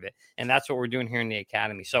part of it? And that's what we're doing here in the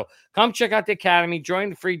academy. So come check out the academy, join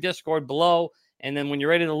the free Discord below. And then when you're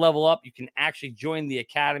ready to level up, you can actually join the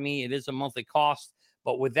academy. It is a monthly cost,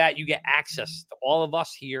 but with that, you get access to all of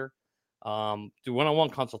us here. Do one-on-one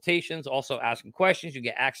consultations, also asking questions. You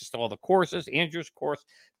get access to all the courses, Andrew's course,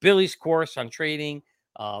 Billy's course on trading,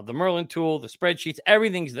 the Merlin tool, the spreadsheets,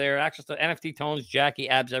 everything's there. Access to NFT tones, Jackie,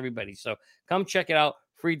 Abs, everybody. So come check it out.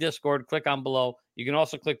 Free Discord, click on below. You can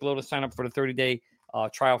also click below to sign up for the 30-day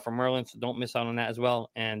trial for Merlin, so don't miss out on that as well.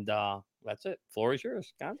 And that's it. Floor is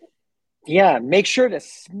yours. Got it? Yeah, make sure to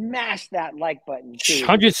smash that like button too.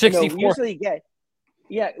 164. Usually get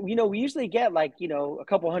Yeah, we usually get like, a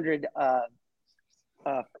couple hundred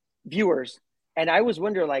viewers. And I was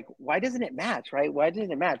wondering, like, why doesn't it match, right? Why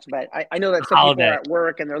doesn't it match? But I know that some people are at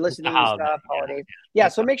work and they're listening and stuff, holidays. Yeah,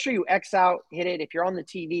 so make sure you X out, hit it. If you're on the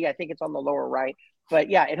TV, I think it's on the lower right. But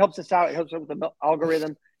yeah, it helps us out. It helps with the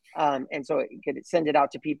algorithm. And so it could send it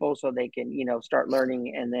out to people so they can, start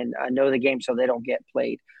learning and then know the game so they don't get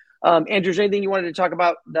played. Andrew, is there anything you wanted to talk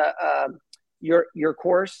about your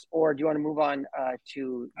course, or do you want to move on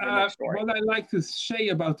to the next story? What I like to say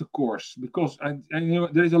about the course, because I know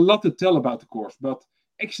there is a lot to tell about the course, but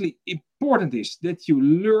actually important is that you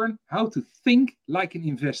learn how to think like an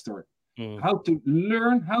investor, how to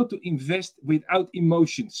learn how to invest without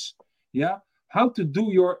emotions, how to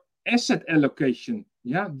do your asset allocation,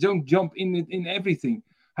 don't jump in everything,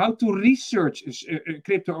 how to research a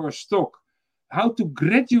crypto or a stock, how to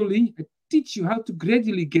gradually teach you how to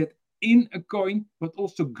gradually get in a coin, but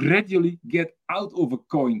also gradually get out of a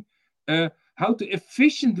coin. How to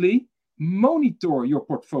efficiently monitor your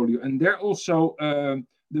portfolio, and there also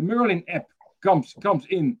the Merlin app comes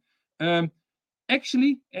in.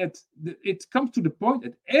 Actually, it comes to the point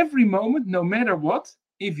at every moment, no matter what.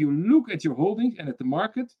 If you look at your holdings and at the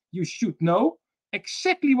market, you should know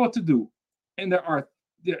exactly what to do. And there are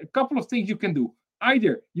a couple of things you can do.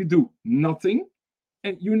 Either you do nothing,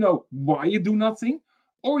 and you know why you do nothing.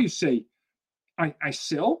 Or you say, I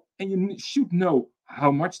sell, and you should know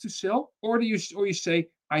how much to sell. Or you say,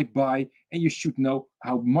 I buy, and you should know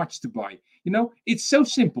how much to buy. It's so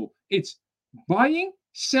simple. It's buying,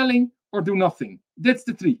 selling, or do nothing. That's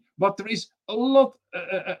the three. But there is a lot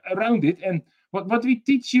around it. And what we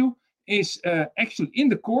teach you is actually in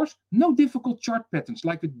the course, no difficult chart patterns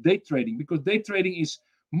like with day trading, because day trading is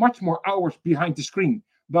much more hours behind the screen.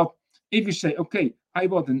 But if you say, okay, I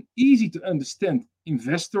want an easy to understand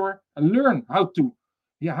investor and learn how to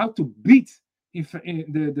beat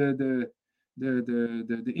the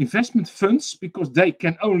investment funds, because they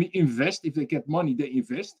can only invest if they get money, they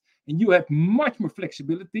invest, and you have much more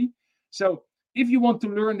flexibility. So if you want to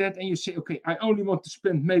learn that and you say, okay, I only want to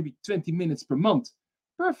spend maybe 20 minutes per month,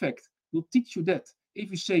 perfect, we'll teach you that.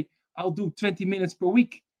 If you say, I'll do 20 minutes per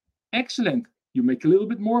week, excellent, you make a little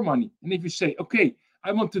bit more money. And if you say, okay,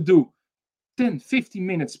 I want to do 10, 15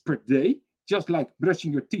 minutes per day, just like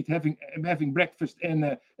brushing your teeth, having breakfast,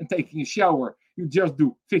 and taking a shower, you just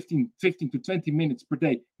do 15 to 20 minutes per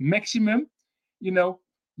day maximum,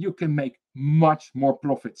 you can make much more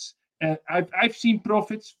profits. And I've seen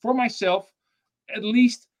profits for myself at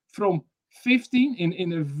least from 15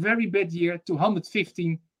 in a very bad year to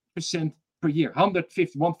 115% per year,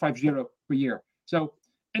 150 per year. So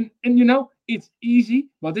and it's easy,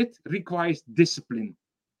 but it requires discipline.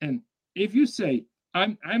 And if you say,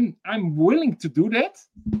 I'm willing to do that,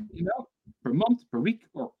 per month, per week,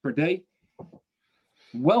 or per day,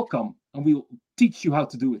 welcome, and we'll teach you how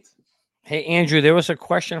to do it. Hey, Andrew, there was a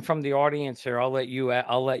question from the audience here. I'll let you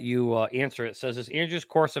answer it. It says, is Andrew's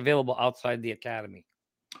course available outside the academy?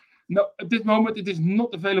 No, at this moment, it is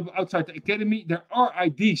not available outside the academy. There are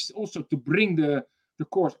ideas also to bring the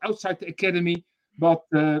course outside the academy, but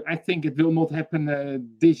I think it will not happen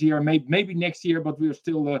this year, maybe next year, but we're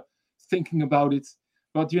still thinking about it.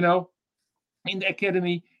 But, in the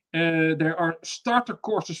academy, there are starter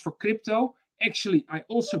courses for crypto. Actually, I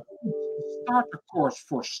also teach a starter course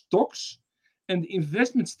for stocks, and the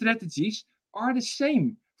investment strategies are the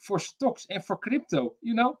same for stocks and for crypto.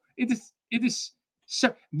 It is.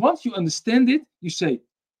 So once you understand it, you say,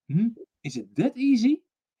 is it that easy?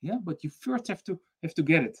 Yeah, but you first have to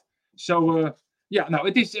get it. So now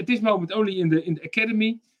it is at this moment only in the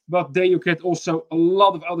academy, but there you get also a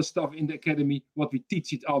lot of other stuff in the academy, what we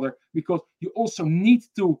teach each other, because you also need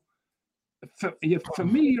to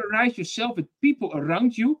familiarize yourself with people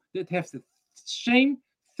around you that have the same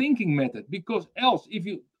thinking method, because else, if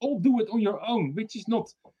you all do it on your own,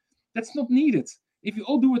 that's not needed. If you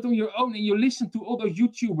all do it on your own and you listen to all those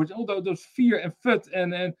YouTubers, all those Fear and FUD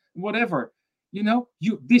and whatever,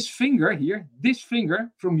 this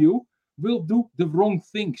finger from you will do the wrong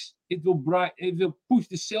things. It will push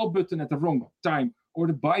the sell button at the wrong time or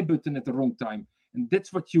the buy button at the wrong time, and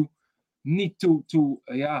that's what you need to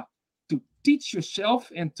teach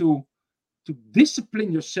yourself and to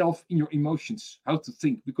discipline yourself in your emotions, how to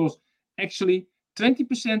think, because actually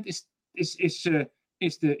 20% is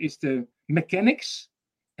the mechanics,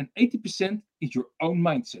 and 80% is your own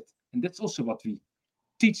mindset, and that's also what we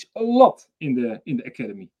teach a lot in the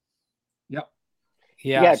academy.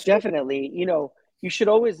 Yeah, definitely. You should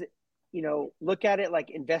always look at it like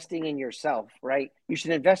investing in yourself, right? You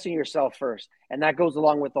should invest in yourself first, and that goes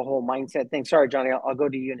along with the whole mindset thing. Sorry, Johnny, I'll go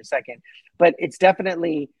to you in a second, but it's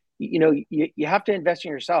definitely you have to invest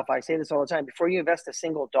in yourself. I say this all the time. Before you invest a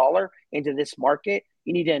single dollar into this market,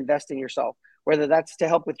 you need to invest in yourself, whether that's to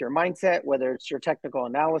help with your mindset, whether it's your technical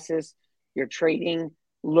analysis, your trading,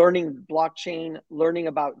 learning blockchain, learning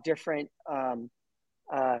about different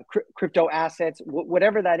crypto assets,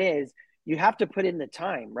 whatever that is. You have to put in the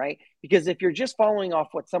time, right? Because if you're just following off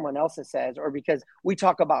what someone else says, or because we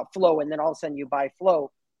talk about flow and then all of a sudden you buy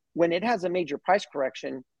flow, when it has a major price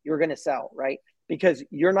correction, you're going to sell, right? Because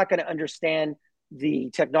you're not going to understand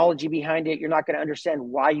the technology behind it. You're not going to understand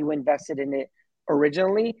why you invested in it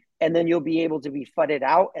originally. And then you'll be able to be fudded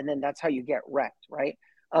out. And then that's how you get wrecked, right?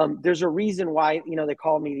 There's a reason why, they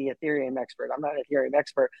call me the Ethereum expert. I'm not an Ethereum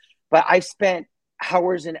expert, but I've spent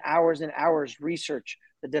hours and hours and hours research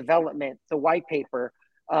the development, the white paper,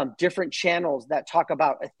 different channels that talk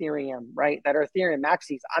about Ethereum, right? That are Ethereum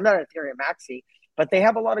maxis. I'm not an Ethereum maxi, but they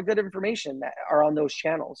have a lot of good information that are on those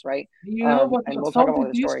channels, right? You know what the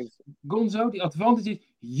advantage is, Gonzo? The advantage is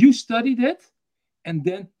you study that and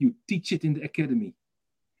then you teach it in the academy.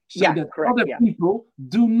 So that other people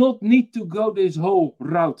do not need to go this whole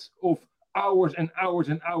route of hours and hours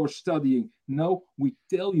and hours studying. No, we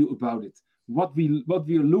tell you about it. What we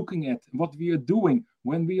are looking at, what we are doing,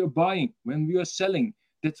 when we are buying, when we are selling.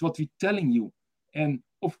 That's what we're telling you. And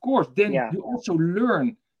of course, then you also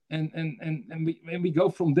learn and we go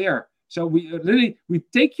from there. So we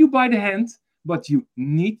take you by the hand, but you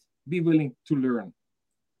need to be willing to learn.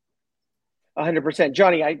 100%.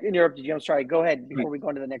 Johnny, I interrupted you. I'm sorry. Go ahead before we go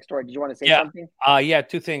into the next story. Did you want to say something?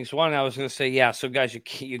 Two things. One, I was going to say, so guys,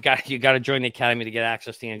 you got to join the Academy to get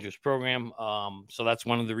access to Andrew's program. So that's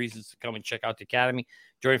one of the reasons to come and check out the Academy.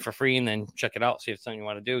 Join for free and then check it out. See if it's something you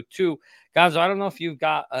want to do. Two, guys, I don't know if you've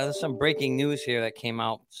got some breaking news here that came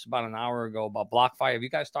out just about an hour ago about BlockFi. Have you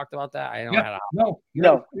guys talked about that? I don't know.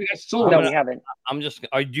 No, we haven't. I'm just.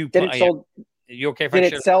 Are you? Did it sold? You okay?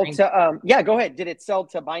 Did it sell to? Yeah, go ahead. Did it sell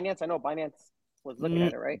to Binance? I know Binance was looking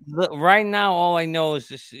at it, right? Right now, all I know is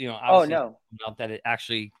this. That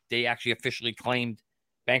they actually officially claimed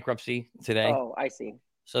bankruptcy today. Oh, I see.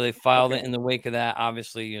 So they filed it in the wake of that.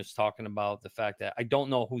 Obviously, it's talking about the fact that I don't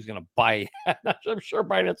know who's going to buy it. I'm sure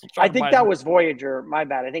Binance will try. I think that was Voyager. My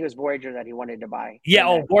bad. I think it was Voyager that he wanted to buy.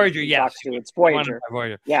 Yeah. Voyager. Yes. It's Voyager.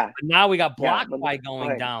 Yeah. But now we got BlockFi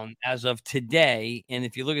going down as of today. And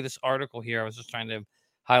if you look at this article here, I was just trying to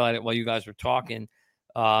highlight it while you guys were talking.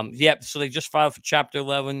 So they just filed for Chapter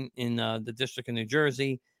 11 in the District of New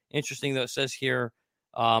Jersey. Interesting, though, it says here,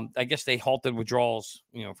 I guess they halted withdrawals,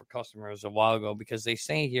 for customers a while ago because they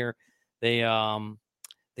say here they had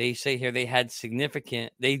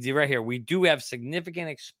significant. They do right here. We do have significant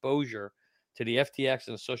exposure to the FTX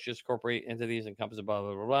and associates corporate entities encompassed blah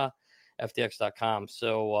blah blah blah. FTX.com.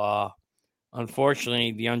 So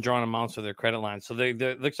unfortunately, the undrawn amounts of their credit lines. So they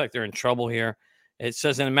looks like they're in trouble here. It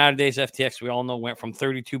says in a matter of days, FTX, we all know, went from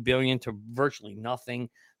 $32 billion to virtually nothing.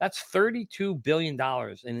 That's $32 billion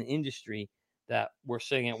in an industry that we're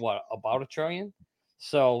sitting at about $1 trillion.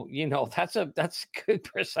 So, that's a good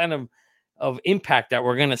percent of impact that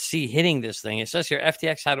we're going to see hitting this thing. It says here,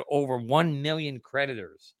 FTX had over 1 million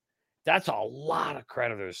creditors. That's a lot of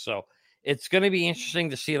creditors. So it's going to be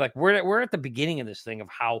interesting to see, we're at the beginning of this thing of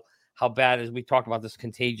how bad as we talk about this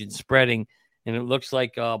contagion spreading. And it looks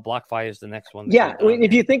like BlockFi is the next one. Yeah,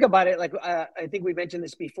 if you think about it, I think we mentioned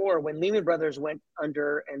this before, when Lehman Brothers went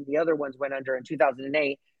under and the other ones went under in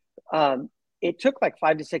 2008, it took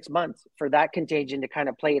 5 to 6 months for that contagion to kind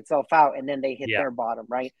of play itself out, and then they hit their bottom,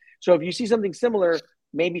 right? So if you see something similar,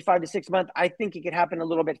 maybe 5 to 6 months, I think it could happen a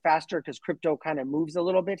little bit faster because crypto kind of moves a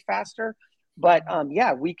little bit faster. But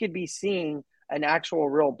we could be seeing an actual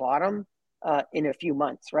real bottom in a few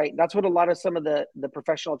months, right? That's what a lot of some of the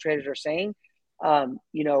professional traders are saying.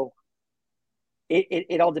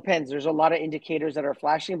 It all depends. There's a lot of indicators that are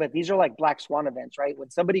flashing, but these are like black swan events, right?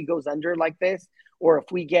 When somebody goes under like this, or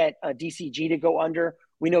if we get a DCG to go under,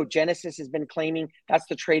 we know Genesis has been claiming that's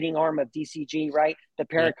the trading arm of DCG, right? The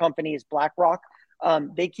parent company is BlackRock.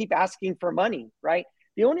 They keep asking for money, right?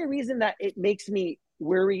 The only reason that it makes me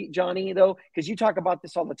worry, Johnny, though, because you talk about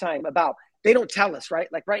this all the time about they don't tell us, right?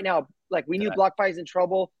 Like right now, we knew BlockFi is in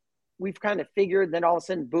trouble. We've kind of figured, then all of a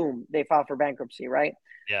sudden, boom, they filed for bankruptcy, right?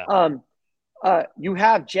 Yeah. You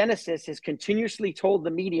have Genesis has continuously told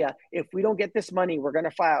the media, if we don't get this money, we're going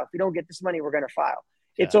to file. If we don't get this money, we're going to file.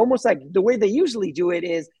 Yeah. It's almost like the way they usually do it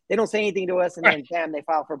is they don't say anything to us and then bam, they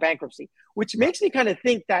file for bankruptcy, which makes me kind of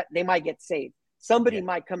think that they might get saved. Somebody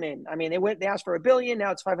might come in. I mean, they asked for $1 billion.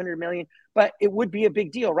 Now it's 500 million, but it would be a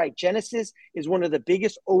big deal, right? Genesis is one of the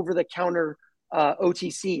biggest over-the-counter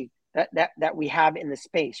OTC that we have in the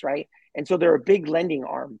space, right? And so they're a big lending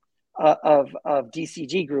arm.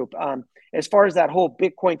 DCG Group. As far as that whole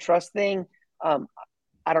Bitcoin trust thing,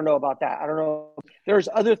 I don't know about that. I don't know. There's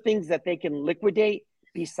other things that they can liquidate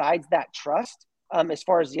besides that trust. As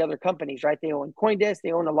far as the other companies, right? They own CoinDesk,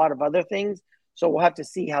 they own a lot of other things. So we'll have to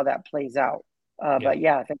see how that plays out. But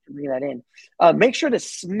yeah, thanks for bringing that in. Make sure to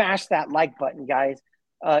smash that like button, guys.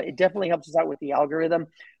 It definitely helps us out with the algorithm.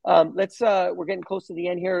 We're getting close to the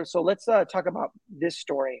end here. So let's talk about this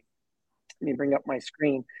story. Let me bring up my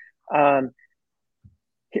screen.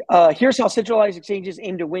 Here's how centralized exchanges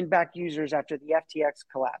aim to win back users after the FTX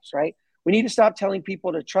collapse, right? We need to stop telling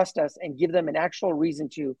people to trust us and give them an actual reason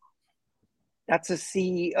to. That's a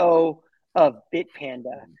CEO of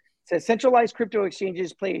Bitpanda. Says centralized crypto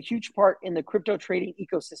exchanges play a huge part in the crypto trading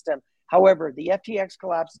ecosystem. However, the FTX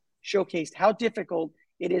collapse showcased how difficult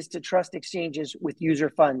it is to trust exchanges with user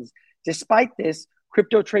funds. Despite this,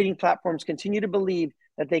 crypto trading platforms continue to believe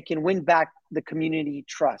that they can win back the community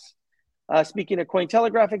trust. Speaking of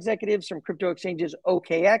Cointelegraph executives from crypto exchanges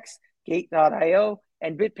OKX, Gate.io,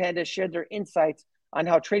 and Bitpanda shared their insights on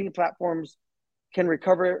how trading platforms can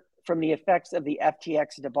recover from the effects of the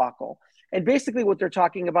FTX debacle. And basically what they're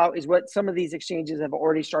talking about is what some of these exchanges have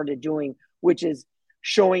already started doing, which is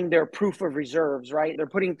showing their proof of reserves, right? They're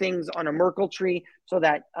putting things on a Merkle tree so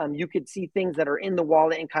that you could see things that are in the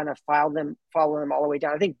wallet and kind of follow them all the way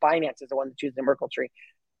down. I think Binance is the one that chooses the Merkle tree.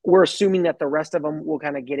 We're assuming that the rest of them will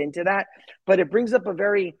kind of get into that, but it brings up a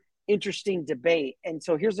very interesting debate. And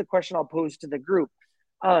so here's the question I'll pose to the group.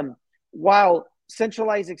 While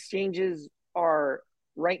centralized exchanges are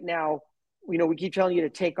right now, we keep telling you to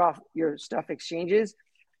take off your stuff exchanges.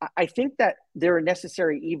 I think that they're a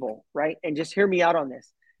necessary evil, right? And just hear me out on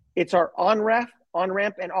this. It's our on-ramp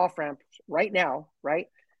and off-ramp right now, right?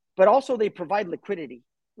 But also they provide liquidity,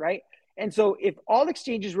 right? And so if all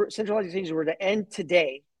centralized exchanges were to end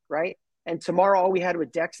today, right? And tomorrow all we had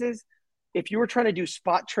with DEXs, if you were trying to do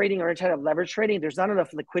spot trading or any type of leverage trading, there's not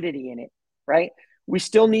enough liquidity in it, right? We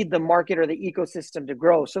still need the market or the ecosystem to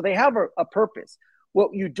grow. So they have a purpose.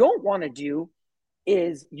 What you don't want to do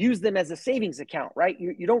is use them as a savings account, right?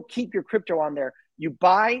 You don't keep your crypto on there. You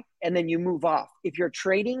buy and then you move off. If you're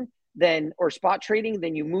trading or spot trading,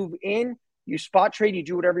 then you move in, you spot trade, you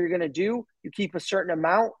do whatever you're going to do. You keep a certain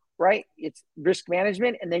amount, right? It's risk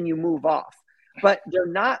management, and then you move off. But they're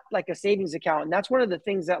not like a savings account. And that's one of the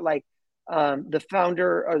things that the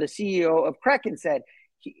founder or the CEO of Kraken said.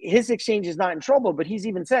 His exchange is not in trouble, but he's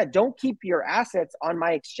even said, don't keep your assets on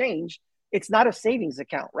my exchange. It's not a savings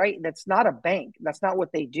account, right? That's not a bank. That's not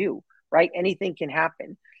what they do, right? Anything can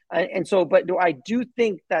happen. But I do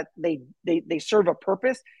think that they serve a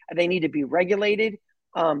purpose and they need to be regulated.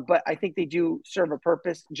 But I think they do serve a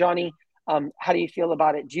purpose. Johnny, how do you feel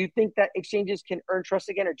about it? Do you think that exchanges can earn trust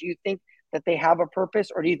again, or do you think that they have a purpose,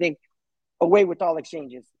 or do you think away with all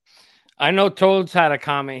exchanges? I know Toad's had a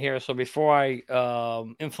comment here, so before I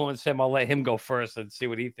influence him, I'll let him go first and see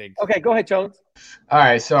what he thinks. Okay, go ahead, Toad. All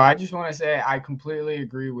right, so I just want to say I completely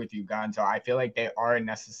agree with you, Gonzo. I feel like they are a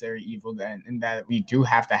necessary evil, and that we do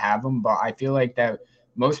have to have them. But I feel like that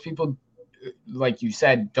most people, like you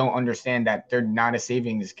said, don't understand that they're not a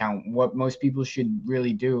savings account. What most people should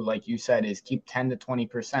really do, like you said, is keep 10 to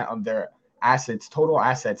 20% of their total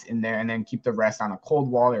assets in there, and then keep the rest on a cold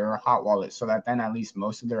wallet or a hot wallet, so that then at least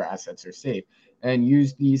most of their assets are safe, and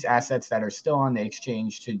use these assets that are still on the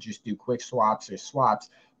exchange to just do quick swaps,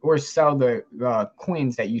 or sell the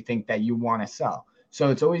coins that you think that you want to sell. So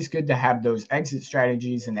it's always good to have those exit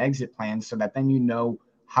strategies and exit plans, so that then you know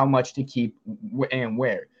how much to keep and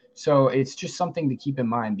where. So it's just something to keep in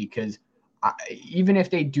mind, because even if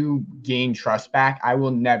they do gain trust back, I will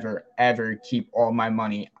never, ever keep all my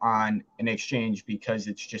money on an exchange, because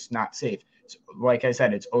it's just not safe. So, like I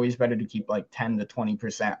said, it's always better to keep like 10 to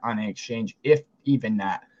 20% on an exchange. If even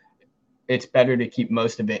that, it's better to keep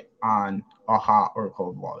most of it on a hot or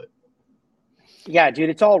cold wallet. Yeah, dude,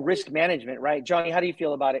 it's all risk management, right? Johnny, how do you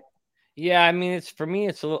feel about it? Yeah, I mean,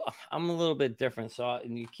 I'm a little bit different. So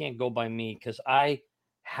you can't go by me, because I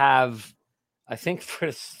think for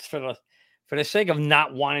the sake of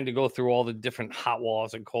not wanting to go through all the different hot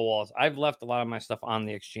wallets and cold wallets, I've left a lot of my stuff on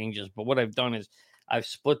the exchanges. But what I've done is I've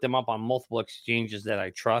split them up on multiple exchanges that I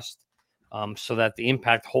trust, so that the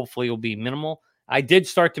impact hopefully will be minimal. I did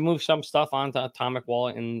start to move some stuff onto Atomic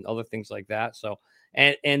Wallet and other things like that. So,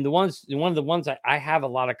 and one of the ones I have a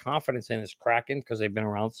lot of confidence in is Kraken, because they've been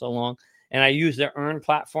around so long. And I use their Earn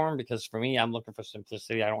platform, because for me, I'm looking for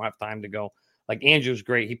simplicity. I don't have time to go. Like Andrew's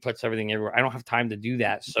great. He puts everything everywhere. I don't have time to do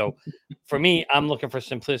that. So for me, I'm looking for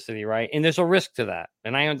simplicity, right? And there's a risk to that.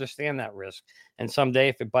 And I understand that risk. And someday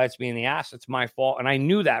if it bites me in the ass, it's my fault. And I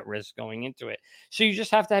knew that risk going into it. So you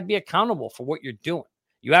just have to be accountable for what you're doing.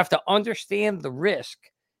 You have to understand the risk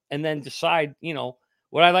and then decide,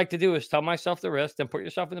 what I like to do is tell myself the risk, then put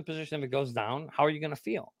yourself in a position if it goes down, how are you going to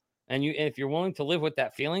feel? And if you're willing to live with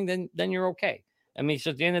that feeling, then you're okay. I mean,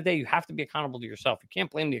 so at the end of the day, you have to be accountable to yourself. You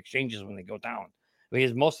can't blame the exchanges when they go down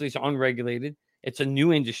because most of these are unregulated. It's a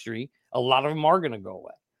new industry. A lot of them are going to go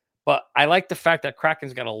away. But I like the fact that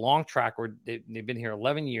Kraken's got a long track where they've been here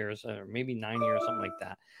 11 years or maybe 9 years, something like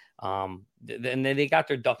that. And then they got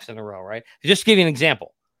their ducks in a row, right? Just to give you an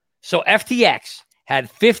example. So FTX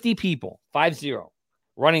had 50 people, 50,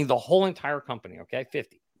 running the whole entire company, okay?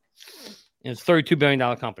 50. And it's a $32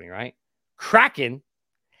 billion company, right? Kraken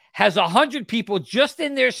has 100 people just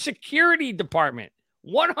in their security department.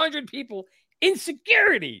 100 people in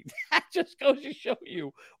security. That just goes to show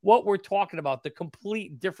you what we're talking about, the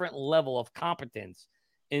complete different level of competence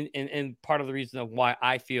and part of the reason of why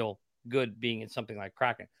I feel good being in something like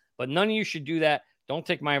Kraken. But none of you should do that. Don't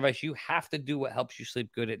take my advice. You have to do what helps you sleep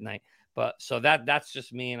good at night. But so that's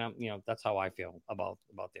just me, and that's how I feel about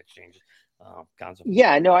the exchanges. Concept.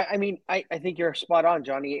 Yeah, no, I mean, I think you're spot on,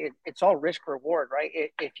 Johnny. It's all risk reward, right?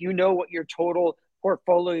 If you know what your total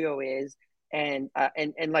portfolio is, and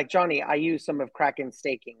like Johnny, I use some of Kraken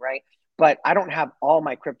staking, right? But I don't have all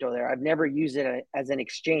my crypto there. I've never used it as an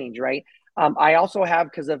exchange, right? I also have,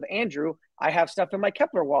 because of Andrew, I have stuff in my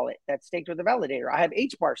Kepler wallet that's staked with a validator. I have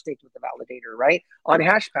HBAR staked with a validator, right? On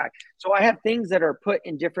Hashpack. So I have things that are put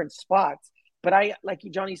in different spots. But like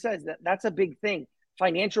Johnny says, that's a big thing.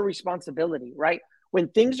 Financial responsibility, right? When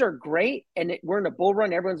things are great and we're in a bull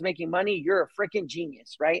run, everyone's making money, you're a freaking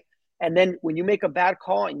genius, right? And then when you make a bad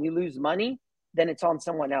call and you lose money, then it's on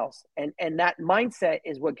someone else. And that mindset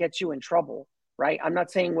is what gets you in trouble, right? I'm not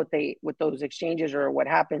saying what those exchanges or what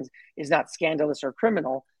happens is not scandalous or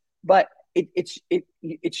criminal, but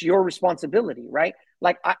it's your responsibility, right?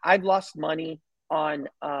 Like I've lost money on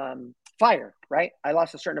fire, right? I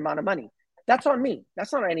lost a certain amount of money. That's on me.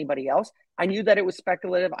 That's not on anybody else. I knew that it was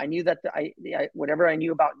speculative. I knew that whatever I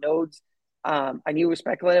knew about nodes, I knew it was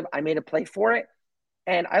speculative. I made a play for it,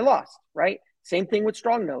 and I lost. Right. Same thing with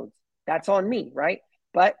strong nodes. That's on me. Right.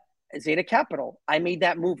 But Zeta Capital, I made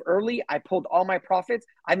that move early. I pulled all my profits.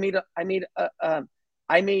 I made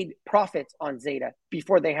profits on Zeta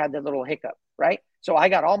before they had the little hiccup. Right. So I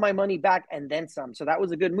got all my money back and then some. So that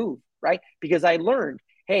was a good move. Right. Because I learned,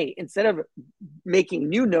 hey, instead of making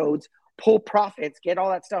new nodes, pull profits, get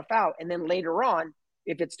all that stuff out. And then later on,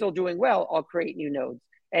 if it's still doing well, I'll create new nodes.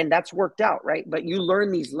 And that's worked out, right? But you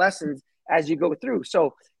learn these lessons as you go through.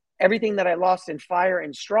 So everything that I lost in Fire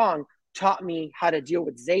and Strong taught me how to deal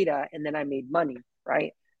with Zeta, and then I made money,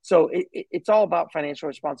 right? So it's all about financial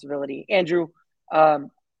responsibility. Andrew, why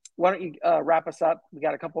don't you wrap us up? We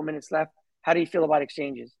got a couple of minutes left. How do you feel about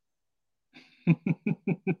exchanges?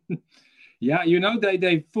 Yeah,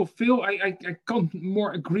 they fulfill. I can't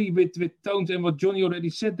more agree with Tones and what Johnny already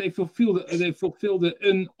said. They fulfill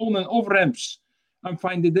the on and off ramps. I'm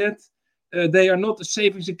fine with that. They are not a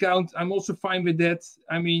savings account. I'm also fine with that.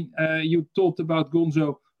 I mean, you talked about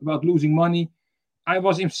Gonzo about losing money. I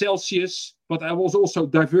was in Celsius, but I was also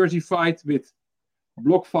diversified with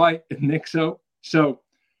BlockFi and Nexo. So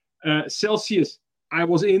Celsius, I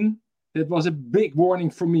was in. That was a big warning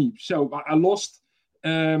for me. So I lost.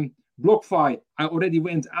 BlockFi, I already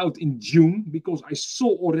went out in June because I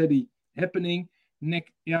saw already happening.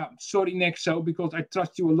 Sorry Nexo, because I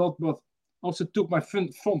trust you a lot, but also took my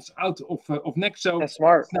funds out of Nexo. That's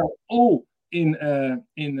smart. It's now all in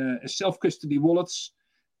self-custody wallets,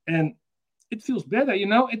 and it feels better.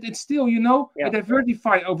 It's still it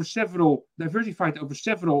diversified over several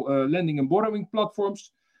lending and borrowing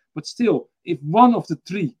platforms, but still, if one of the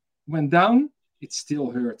three went down, it still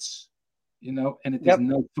hurts. And it is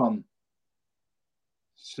no fun.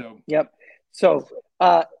 So. Yep. So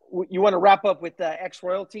you want to wrap up with X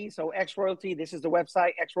Royalty. So X Royalty, this is the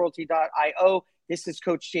website, xroyalty.io. This is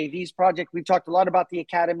Coach JV's project. We've talked a lot about the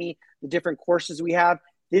academy, the different courses we have.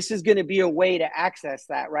 This is going to be a way to access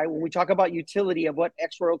that, right? When we talk about utility of what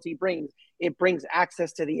X Royalty brings, it brings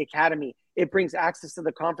access to the academy. It brings access to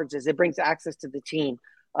the conferences. It brings access to the team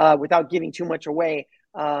without giving too much away.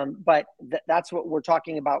 But that's what we're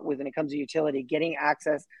talking about when it comes to utility, getting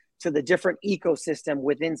access to the different ecosystem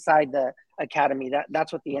inside the academy.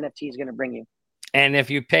 That's what the NFT is going to bring you. And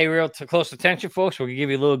if you pay real close attention, folks, we'll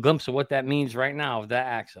give you a little glimpse of what that means right now of that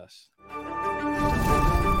access.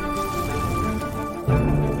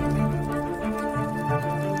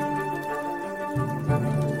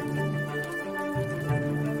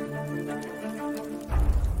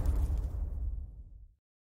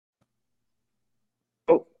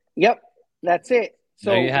 Oh, yep. That's it.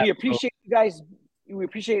 So we appreciate you guys. We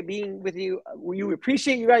appreciate being with you. We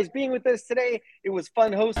appreciate you guys being with us today. It was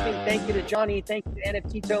fun hosting. Thank you to Johnny. Thank you to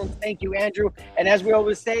NFT Tones. Thank you, Andrew. And as we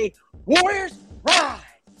always say, Warriors, rise!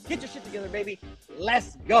 Get your shit together, baby.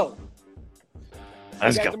 Let's go.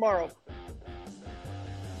 Let's See you guys go. tomorrow.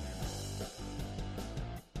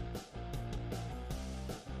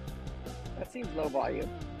 That seems low volume.